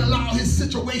 He didn't allow his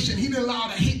situation, he didn't allow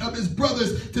the hate of his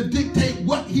brothers to dictate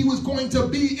what he was going to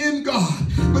be in God.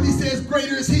 But he says,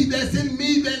 greater is he that's in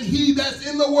me than he that's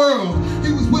in the world.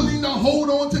 He was willing to hold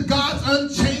on to God's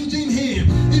unchanging hand.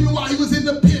 Even while he was in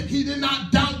the pit, he did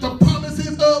not doubt the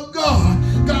promises of God.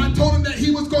 God told him that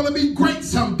he was going to be great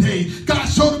someday. God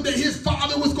showed him that his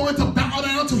father was going to bow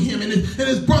down to him, and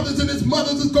his brothers and his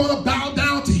mothers is going to bow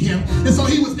down to him. And so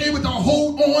he was able to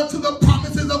hold on to the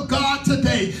promises of God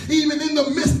today, even in the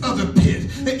midst of the pit.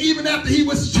 And even after he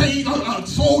was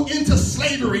sold into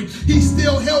slavery, he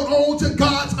still held on to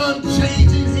God's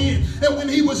unchanging hand. And when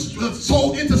he was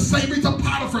sold into slavery to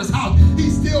Potiphar's house, he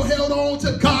still held on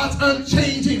to God's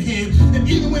unchanging hand. And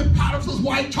even when Potiphar's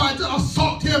wife tried to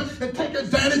assault him and take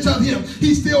advantage of him,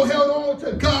 he still held on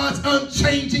to God's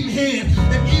unchanging hand.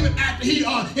 And even after he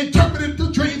interpreted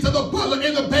the dreams of the butler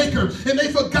and the baker, and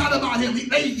they forgot about him,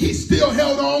 he still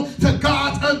held on to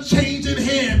God's unchanging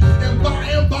hand.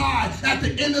 And by, at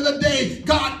the end of the day,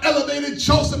 God elevated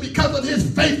Joseph because of his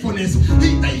faithfulness.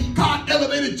 God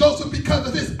elevated Joseph because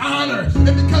of his honor and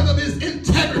because of his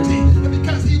integrity and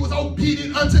because he was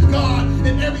obedient unto God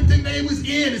in everything that he was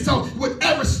in. And so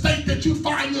whatever state that you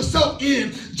find yourself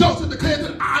in, Joseph declared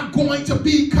that I'm going to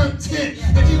be content.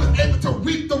 And he was able to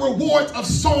reap the rewards of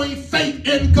sowing faith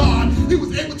in God. He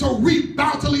was able to reap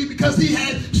bountifully because he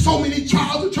had so many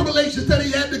trials and tribulations that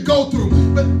he had to go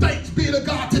through. But thanks be to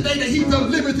God today that he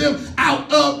delivered them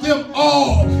out of them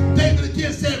all. David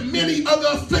again said, many are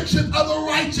the afflictions of the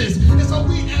righteous. And so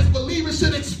we as believers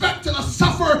should expect to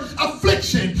suffer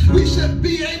affliction. We should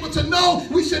be able to know,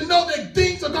 we should know that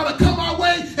things are going to come our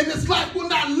way and this life will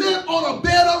not live on a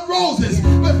bed of roses.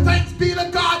 But thanks be to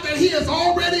God that he has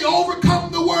already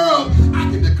overcome the world. I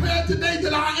can declare today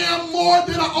that I am more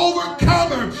than an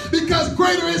overcomer, because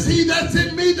greater is he that's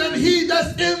in me than he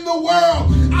that's in the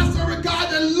world. I serve a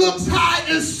God that looks high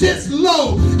and sits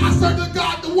low. I serve the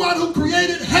God, the one who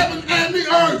created heaven and the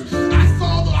earth.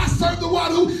 I serve the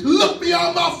one who looked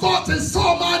beyond my faults and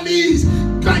saw my needs.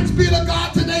 Thanks be to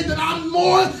God today that I'm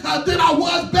more than I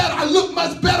was better. I look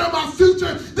much better in my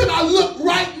future than I look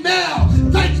right now.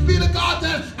 Thanks be to God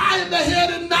that I am the head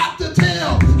and not the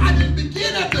tail. I didn't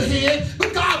begin at the head,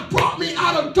 but God brought me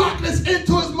out of darkness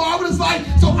into his marvelous light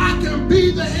so I can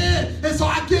be the head. And so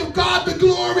I give God the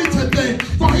glory today,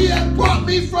 for he has brought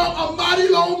me from a mighty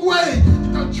long way.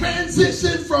 The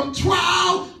transition from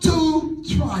trial to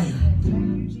triumph.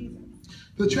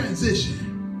 The transition.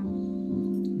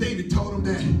 David told him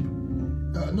that,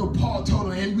 Paul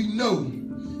told him, and we know.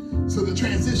 So the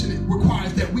transition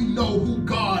requires that we know who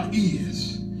God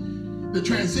is. The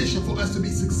transition for us to be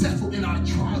successful in our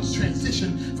trials,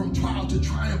 transition from trial to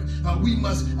triumph, we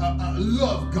must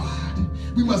love God.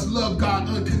 We must love God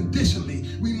unconditionally.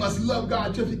 We must love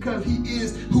God just because he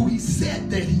is who he said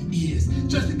that he is.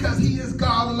 Just because he is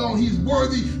God alone. He's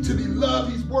worthy to be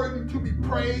loved. He's worthy to be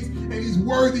praised. And he's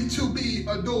worthy to be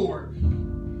adored.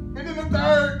 And then the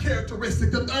third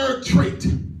characteristic, the third trait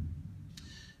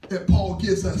that Paul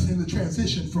gives us in the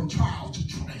transition from trial to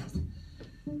triumph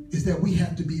is that we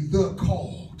have to be the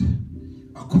called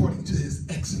according to his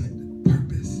excellent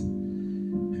purpose.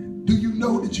 Do you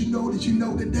know that you know that you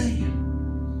know today?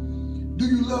 Do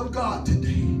you love God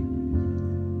today?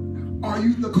 Are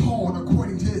you the called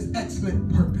according to his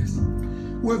excellent purpose?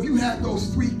 Well, if you have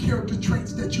those three character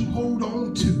traits that you hold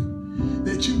on to,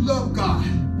 that you love God,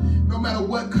 no matter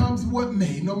what comes, what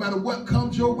may, no matter what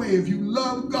comes your way, if you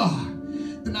love God,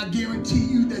 then I guarantee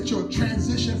you that your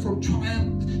transition from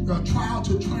trial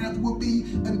to triumph will be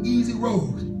an easy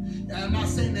road. And I'm not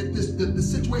saying that the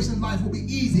situation in life will be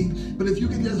easy, but if you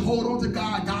can just hold on to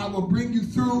God, God will bring you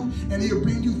through, and he'll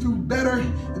bring you through better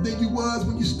than you was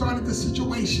when you started the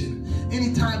situation.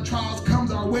 Anytime trials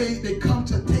comes our way, they come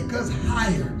to take us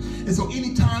higher. And so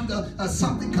anytime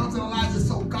something comes in our lives, and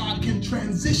so God can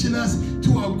transition us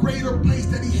to a greater place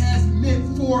that he has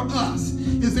meant for us.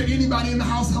 Is there anybody in the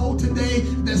household today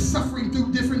that's suffering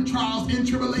through different trials and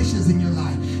tribulations in your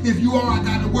life? If you are, I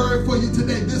got a word for you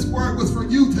today. This word was for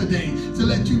you today to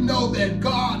let you know that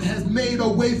God has made a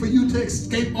way for you to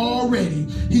escape already.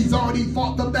 He's already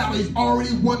fought the battle. He's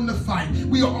already won the fight.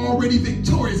 We are already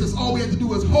victorious. That's all we have to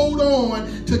do is hold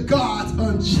on to God's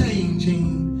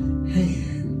unchanging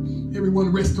hand.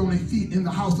 Everyone rest on their feet in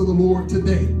the house of the Lord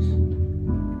today.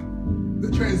 The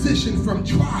transition from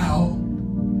trial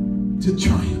to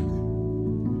triumph.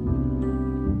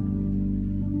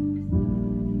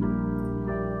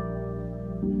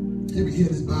 Every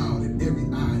head is bowed and every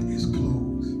eye is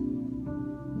closed.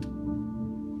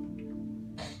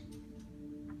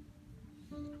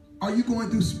 Are you going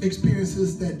through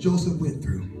experiences that Joseph went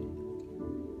through?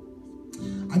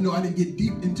 I know I didn't get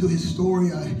deep into his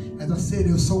story. As I said,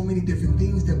 there were so many different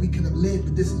things that we could have led,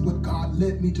 but this is what God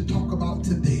led me to talk about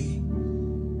today.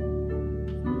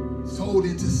 Sold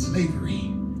into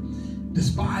slavery,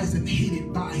 despised and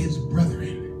hated by his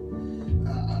brethren,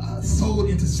 sold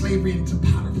into slavery into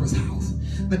Potiphar's house.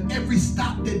 But every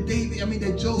stop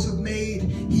that Joseph made,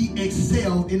 he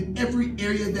excelled in every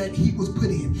area that he was put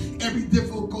in. Every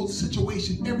difficult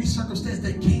situation, every circumstance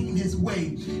that came his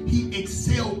way, he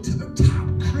excelled to the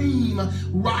top. Cream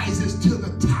rises to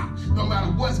the top. No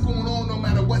matter what's going on, no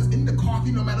matter what's in the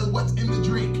coffee, no matter what's in the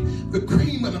drink, the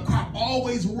cream of the crop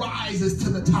always rises to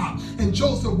the top. And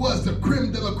Joseph was the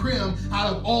creme de la creme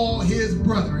out of all his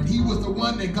brethren. He was the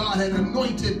one that God had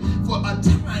anointed for a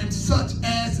time such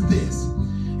as this.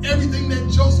 Everything that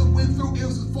Joseph went through, it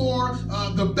was for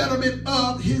the betterment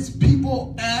of his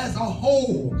people as a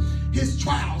whole. His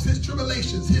trials, his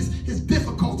tribulations, his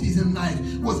difficulties in life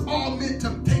was all meant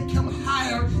to take him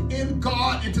higher in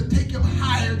God and to take him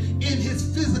higher in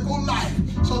his physical life,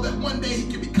 so that one day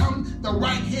he can become the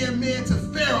right-hand man to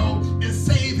Pharaoh and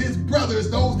save his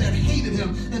brothers, those that hated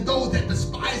him and those that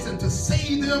despised him, to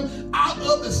save them out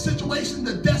of the situation,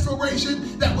 the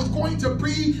desolation that was going to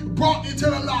be brought into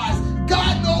their lives.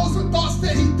 God knows the thoughts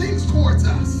that he thinks towards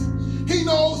us. He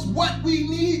knows what we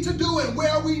need to do and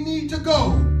where we need to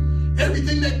go.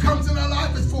 Everything that comes in our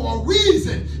life is for a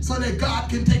reason, so that God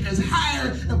can take us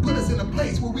higher and put us in a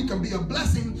place where we can be a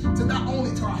blessing to not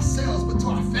only to ourselves, but to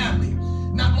our family.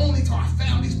 Not only to our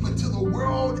families, but to the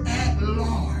world at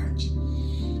large.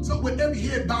 So with every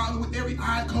head bowed, with every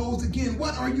eye closed, again,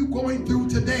 what are you going through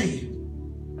today?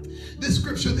 This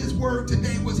scripture, this word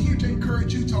today was here to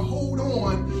encourage you to hold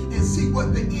on and see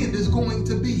what the end is going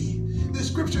to be. This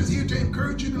scripture is here to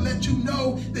encourage you, to let you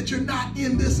know that you're not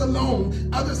in this alone.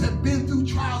 Others have been through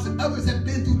trials and others have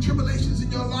been through tribulations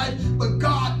in your life, but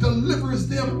God delivers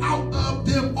them out of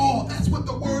them all. That's what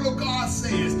the word of God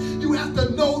says. You have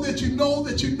to know that you know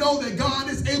that you know that God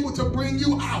is able to bring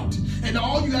you out. And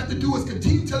all you have to do is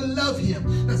continue to love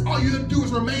him. That's all you have to do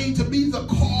is remain to be the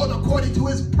called according to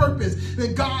his purpose.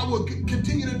 Then God will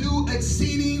continue to do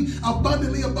exceeding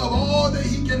abundantly above all that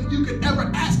you could ever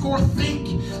ask or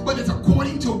think. But it's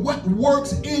according to what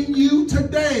works in you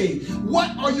today.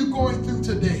 What are you going through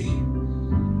today?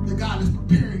 That God is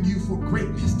preparing you for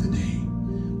greatness today.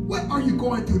 What are you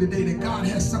going through today that God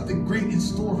has something great in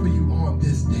store for you on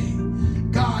this day?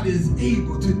 God is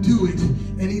able to do it,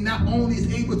 and he not only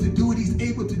is able to do it, he's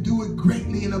able to do it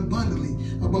greatly and abundantly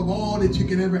above all that you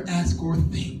can ever ask or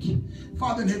think.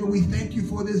 Father in heaven, we thank you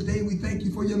for this day. We thank you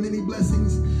for your many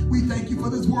blessings. We thank you for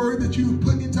this word that you've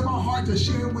put into my heart to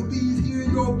share with these here,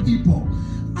 your people.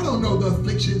 I don't know the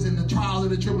afflictions and the trials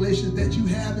and the tribulations that you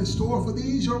have in store for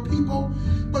these, your people.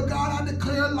 But God, I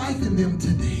declare life in them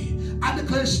today. I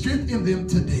declare strength in them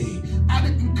today. I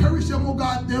encourage them, oh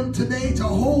God, them today to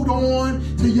hold on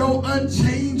to your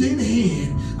unchanging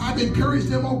hand. I've encouraged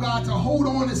them, oh God, to hold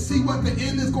on and see what the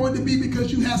end is going to be,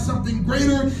 because you have something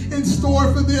greater in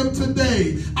store for them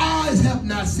today. Eyes have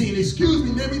not seen, excuse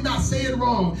me, let me not say it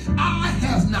wrong. Eye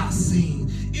has not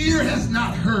seen, ear has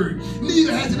not heard,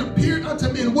 neither has it appeared unto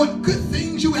men what good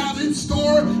things you have in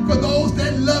store for those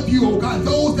that love you, oh God,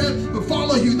 those that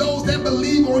follow you, those that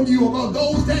believe on you, oh God,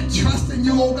 those that trust in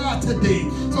you, oh God, today.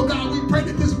 So God, we pray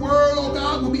that this word, oh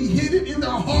God, will be hidden in their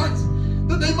hearts,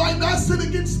 that they might not sin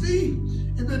against thee,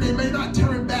 and that they may not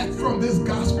turn back from this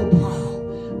gospel plow.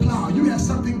 You have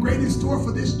something great in store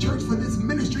for this church, for this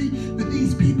ministry, for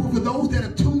these people, for those that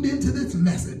have tuned into this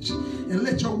message. And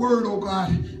let your word, oh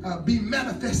God, be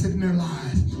manifested in their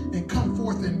lives and come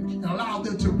forth and allow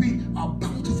them to reap a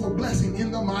bountiful blessing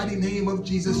in the mighty name of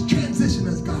Jesus. Transition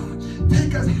us, God.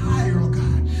 Take us higher, oh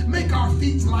God. Make our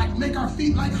feet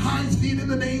like hinds feet in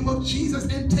the name of Jesus,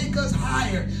 and take us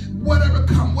higher. Whatever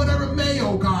come, whatever may,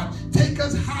 oh God, take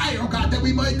us higher, oh God, that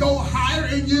we might go higher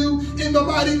in you in the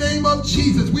mighty name of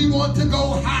Jesus. We want to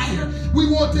go higher.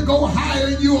 We want to go higher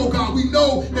in you, oh God. We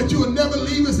know that you will never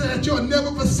leave us and that you will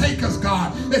never forsake us,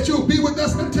 God, that you'll be with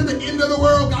us until the end of the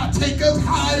world, God. Take us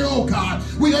higher, oh God.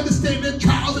 We understand that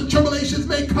trials and tribulations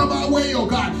may come our way, oh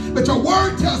God, but your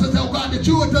word tells us, oh God, that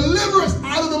you will deliver us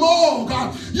out of them all,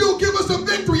 God. You'll give us a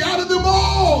victory out of them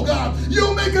all, God.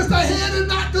 You'll make us the head and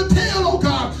not the tail, oh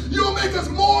God. You'll make us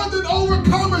more than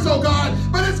overcomers, oh God.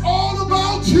 But it's all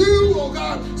about you, oh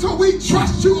God. So we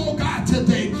trust you, oh God,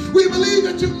 today. We believe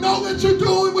that you know that you're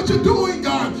doing what you're doing,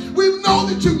 God. We know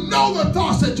that you know the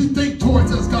thoughts that you think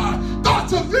towards us, God.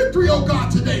 Thoughts of victory, oh God,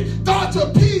 today. Thoughts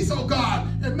of peace, oh God,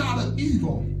 and not of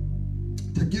evil,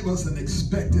 to give us an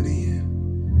expected end.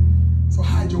 So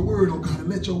hide your word, oh God, and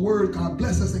let your word, God,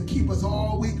 bless us and keep us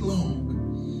all week long.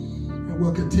 And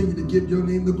we'll continue to give your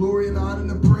name the glory and honor and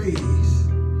the praise.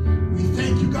 We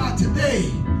thank you, God, today.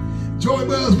 Joy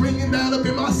bells ringing down up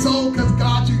in my soul, because,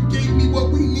 God, you gave me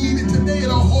what we needed today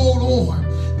to hold on.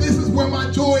 This is where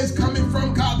my joy is coming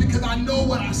from, God, because I know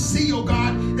what I see, oh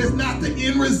God, is not the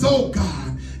end result,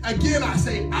 God. Again, I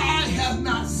say, eye has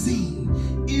not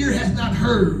seen, ear has not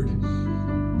heard,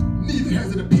 neither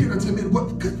has it appeared unto men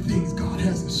what good things God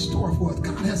has in store for us.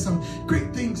 God has some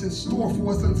great things in store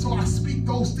for us, and so I speak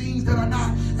those things that are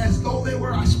not as though they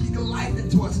were. I speak life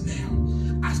into us now.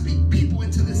 I speak people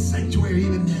into this sanctuary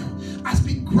even now. I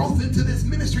speak growth into this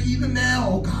ministry even now,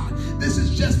 oh God. This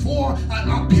is just for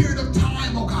a period of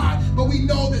time, oh God. But we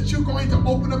know that you're going to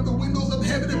open up the windows of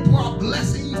heaven and pour out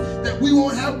blessings that we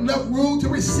won't have enough room to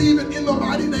receive it in the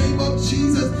mighty name of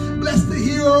Jesus. Bless the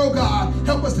hearer, oh God.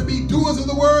 Help us to be doers of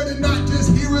the word and not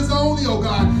just hearers only, oh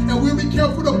God. And we'll be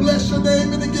careful to bless your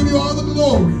name and to give you all the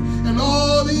glory and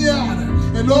all the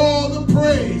honor and all the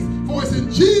praise. For it's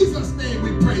in Jesus' name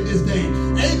we pray this day.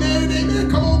 Amen and amen.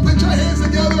 Come on, put your hands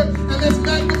together and let's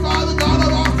magnify the God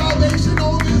of our salvation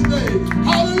on this day.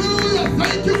 Hallelujah.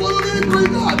 Thank you for the victory,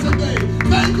 God, today.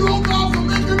 Thank you, oh God, for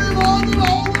making me more than an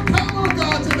overcomer,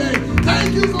 God, today.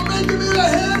 Thank you for making me the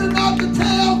head and not the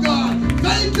tail, God.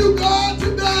 Thank you, God,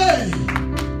 today.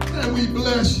 And we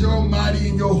bless your mighty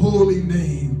and your holy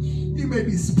name. You may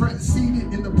be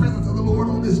seated in the presence of the Lord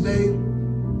on this day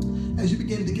as you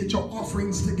begin to get your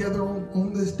offerings together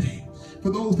on this day. For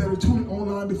those that are tuning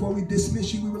online, before we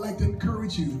dismiss you, we would like to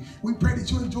encourage you. We pray that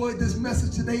you enjoyed this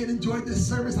message today and enjoyed this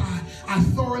service. I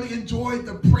thoroughly enjoyed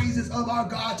the praises of our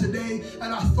God today,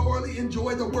 and I thoroughly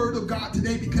enjoyed the word of God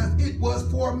today, because it was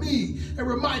for me. It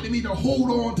reminded me to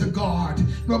hold on to God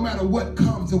no matter what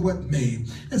comes or what may.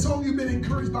 And so if you've been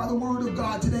encouraged by the word of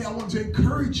God today, I want to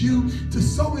encourage you to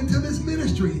sow into this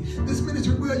ministry. This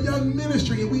ministry, we're a young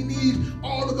ministry, and we need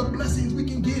all of the blessings we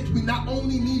can get. We not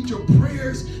only need your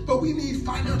prayers, but we need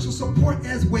financial support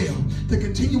as well. To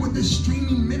continue with this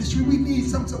streaming ministry, we need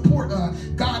some support.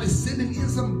 God is sending in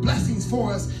some blessings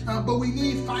for us, but we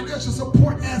need financial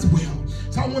support as well.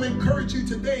 So I want to encourage you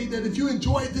today that if you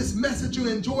enjoyed this message, you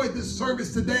enjoyed this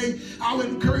service today, I would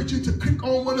encourage you to click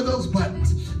on one of those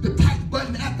buttons. The type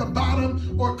button at the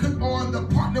bottom, or click on the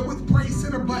Partner with Praise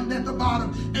Center button at the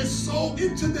bottom, and sow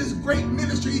into this great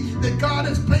ministry that God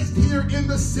has placed here in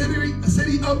the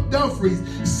city of Dumfries.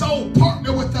 So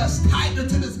partner with us, type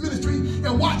into this ministry,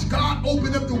 and watch God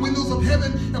open up the windows of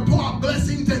heaven and pour out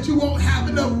blessings that you won't have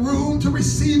enough room to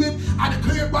receive it. I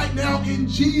declare it right now in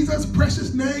Jesus'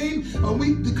 precious name.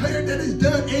 We declare that it's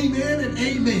done. Amen and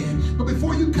amen. But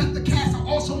before you cut the cast, I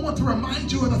also want to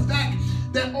remind you of the fact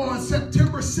that on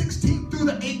September 16th through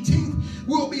the 18th,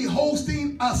 we'll be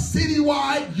hosting a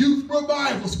citywide youth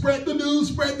revival. Spread the news,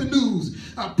 spread the news.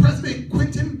 President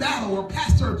Quentin Battle, or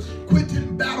Pastor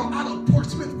Quentin Battle out of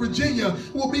Portsmouth, Virginia,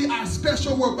 will be our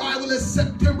special revivalist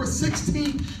September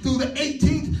 16th through the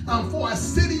 18th for a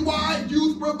citywide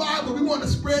youth revival. We want to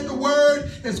spread the word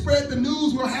and spread the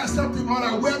news. We'll have something on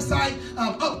our website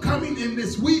upcoming in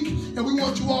this week, and we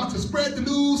want you all to spread the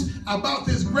news about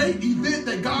this great event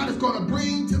that God is going to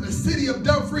bring to the city of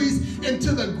Dumfries and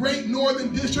to the great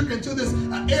Northern District and to this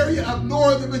area of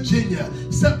Northern Virginia.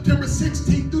 September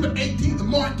 16th through the 18th,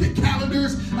 mark your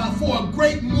calendars for a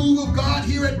great move of God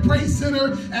here at Praise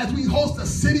Center as we host a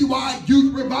citywide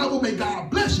youth revival. May God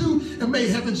bless you and may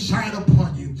heaven shine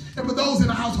upon you. And for those in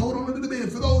the house, hold on a little bit.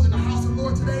 For those in the house of the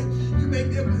Lord today, you may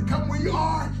be able to come where you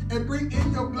are and bring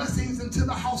in your blessings into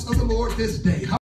the house of the Lord this day.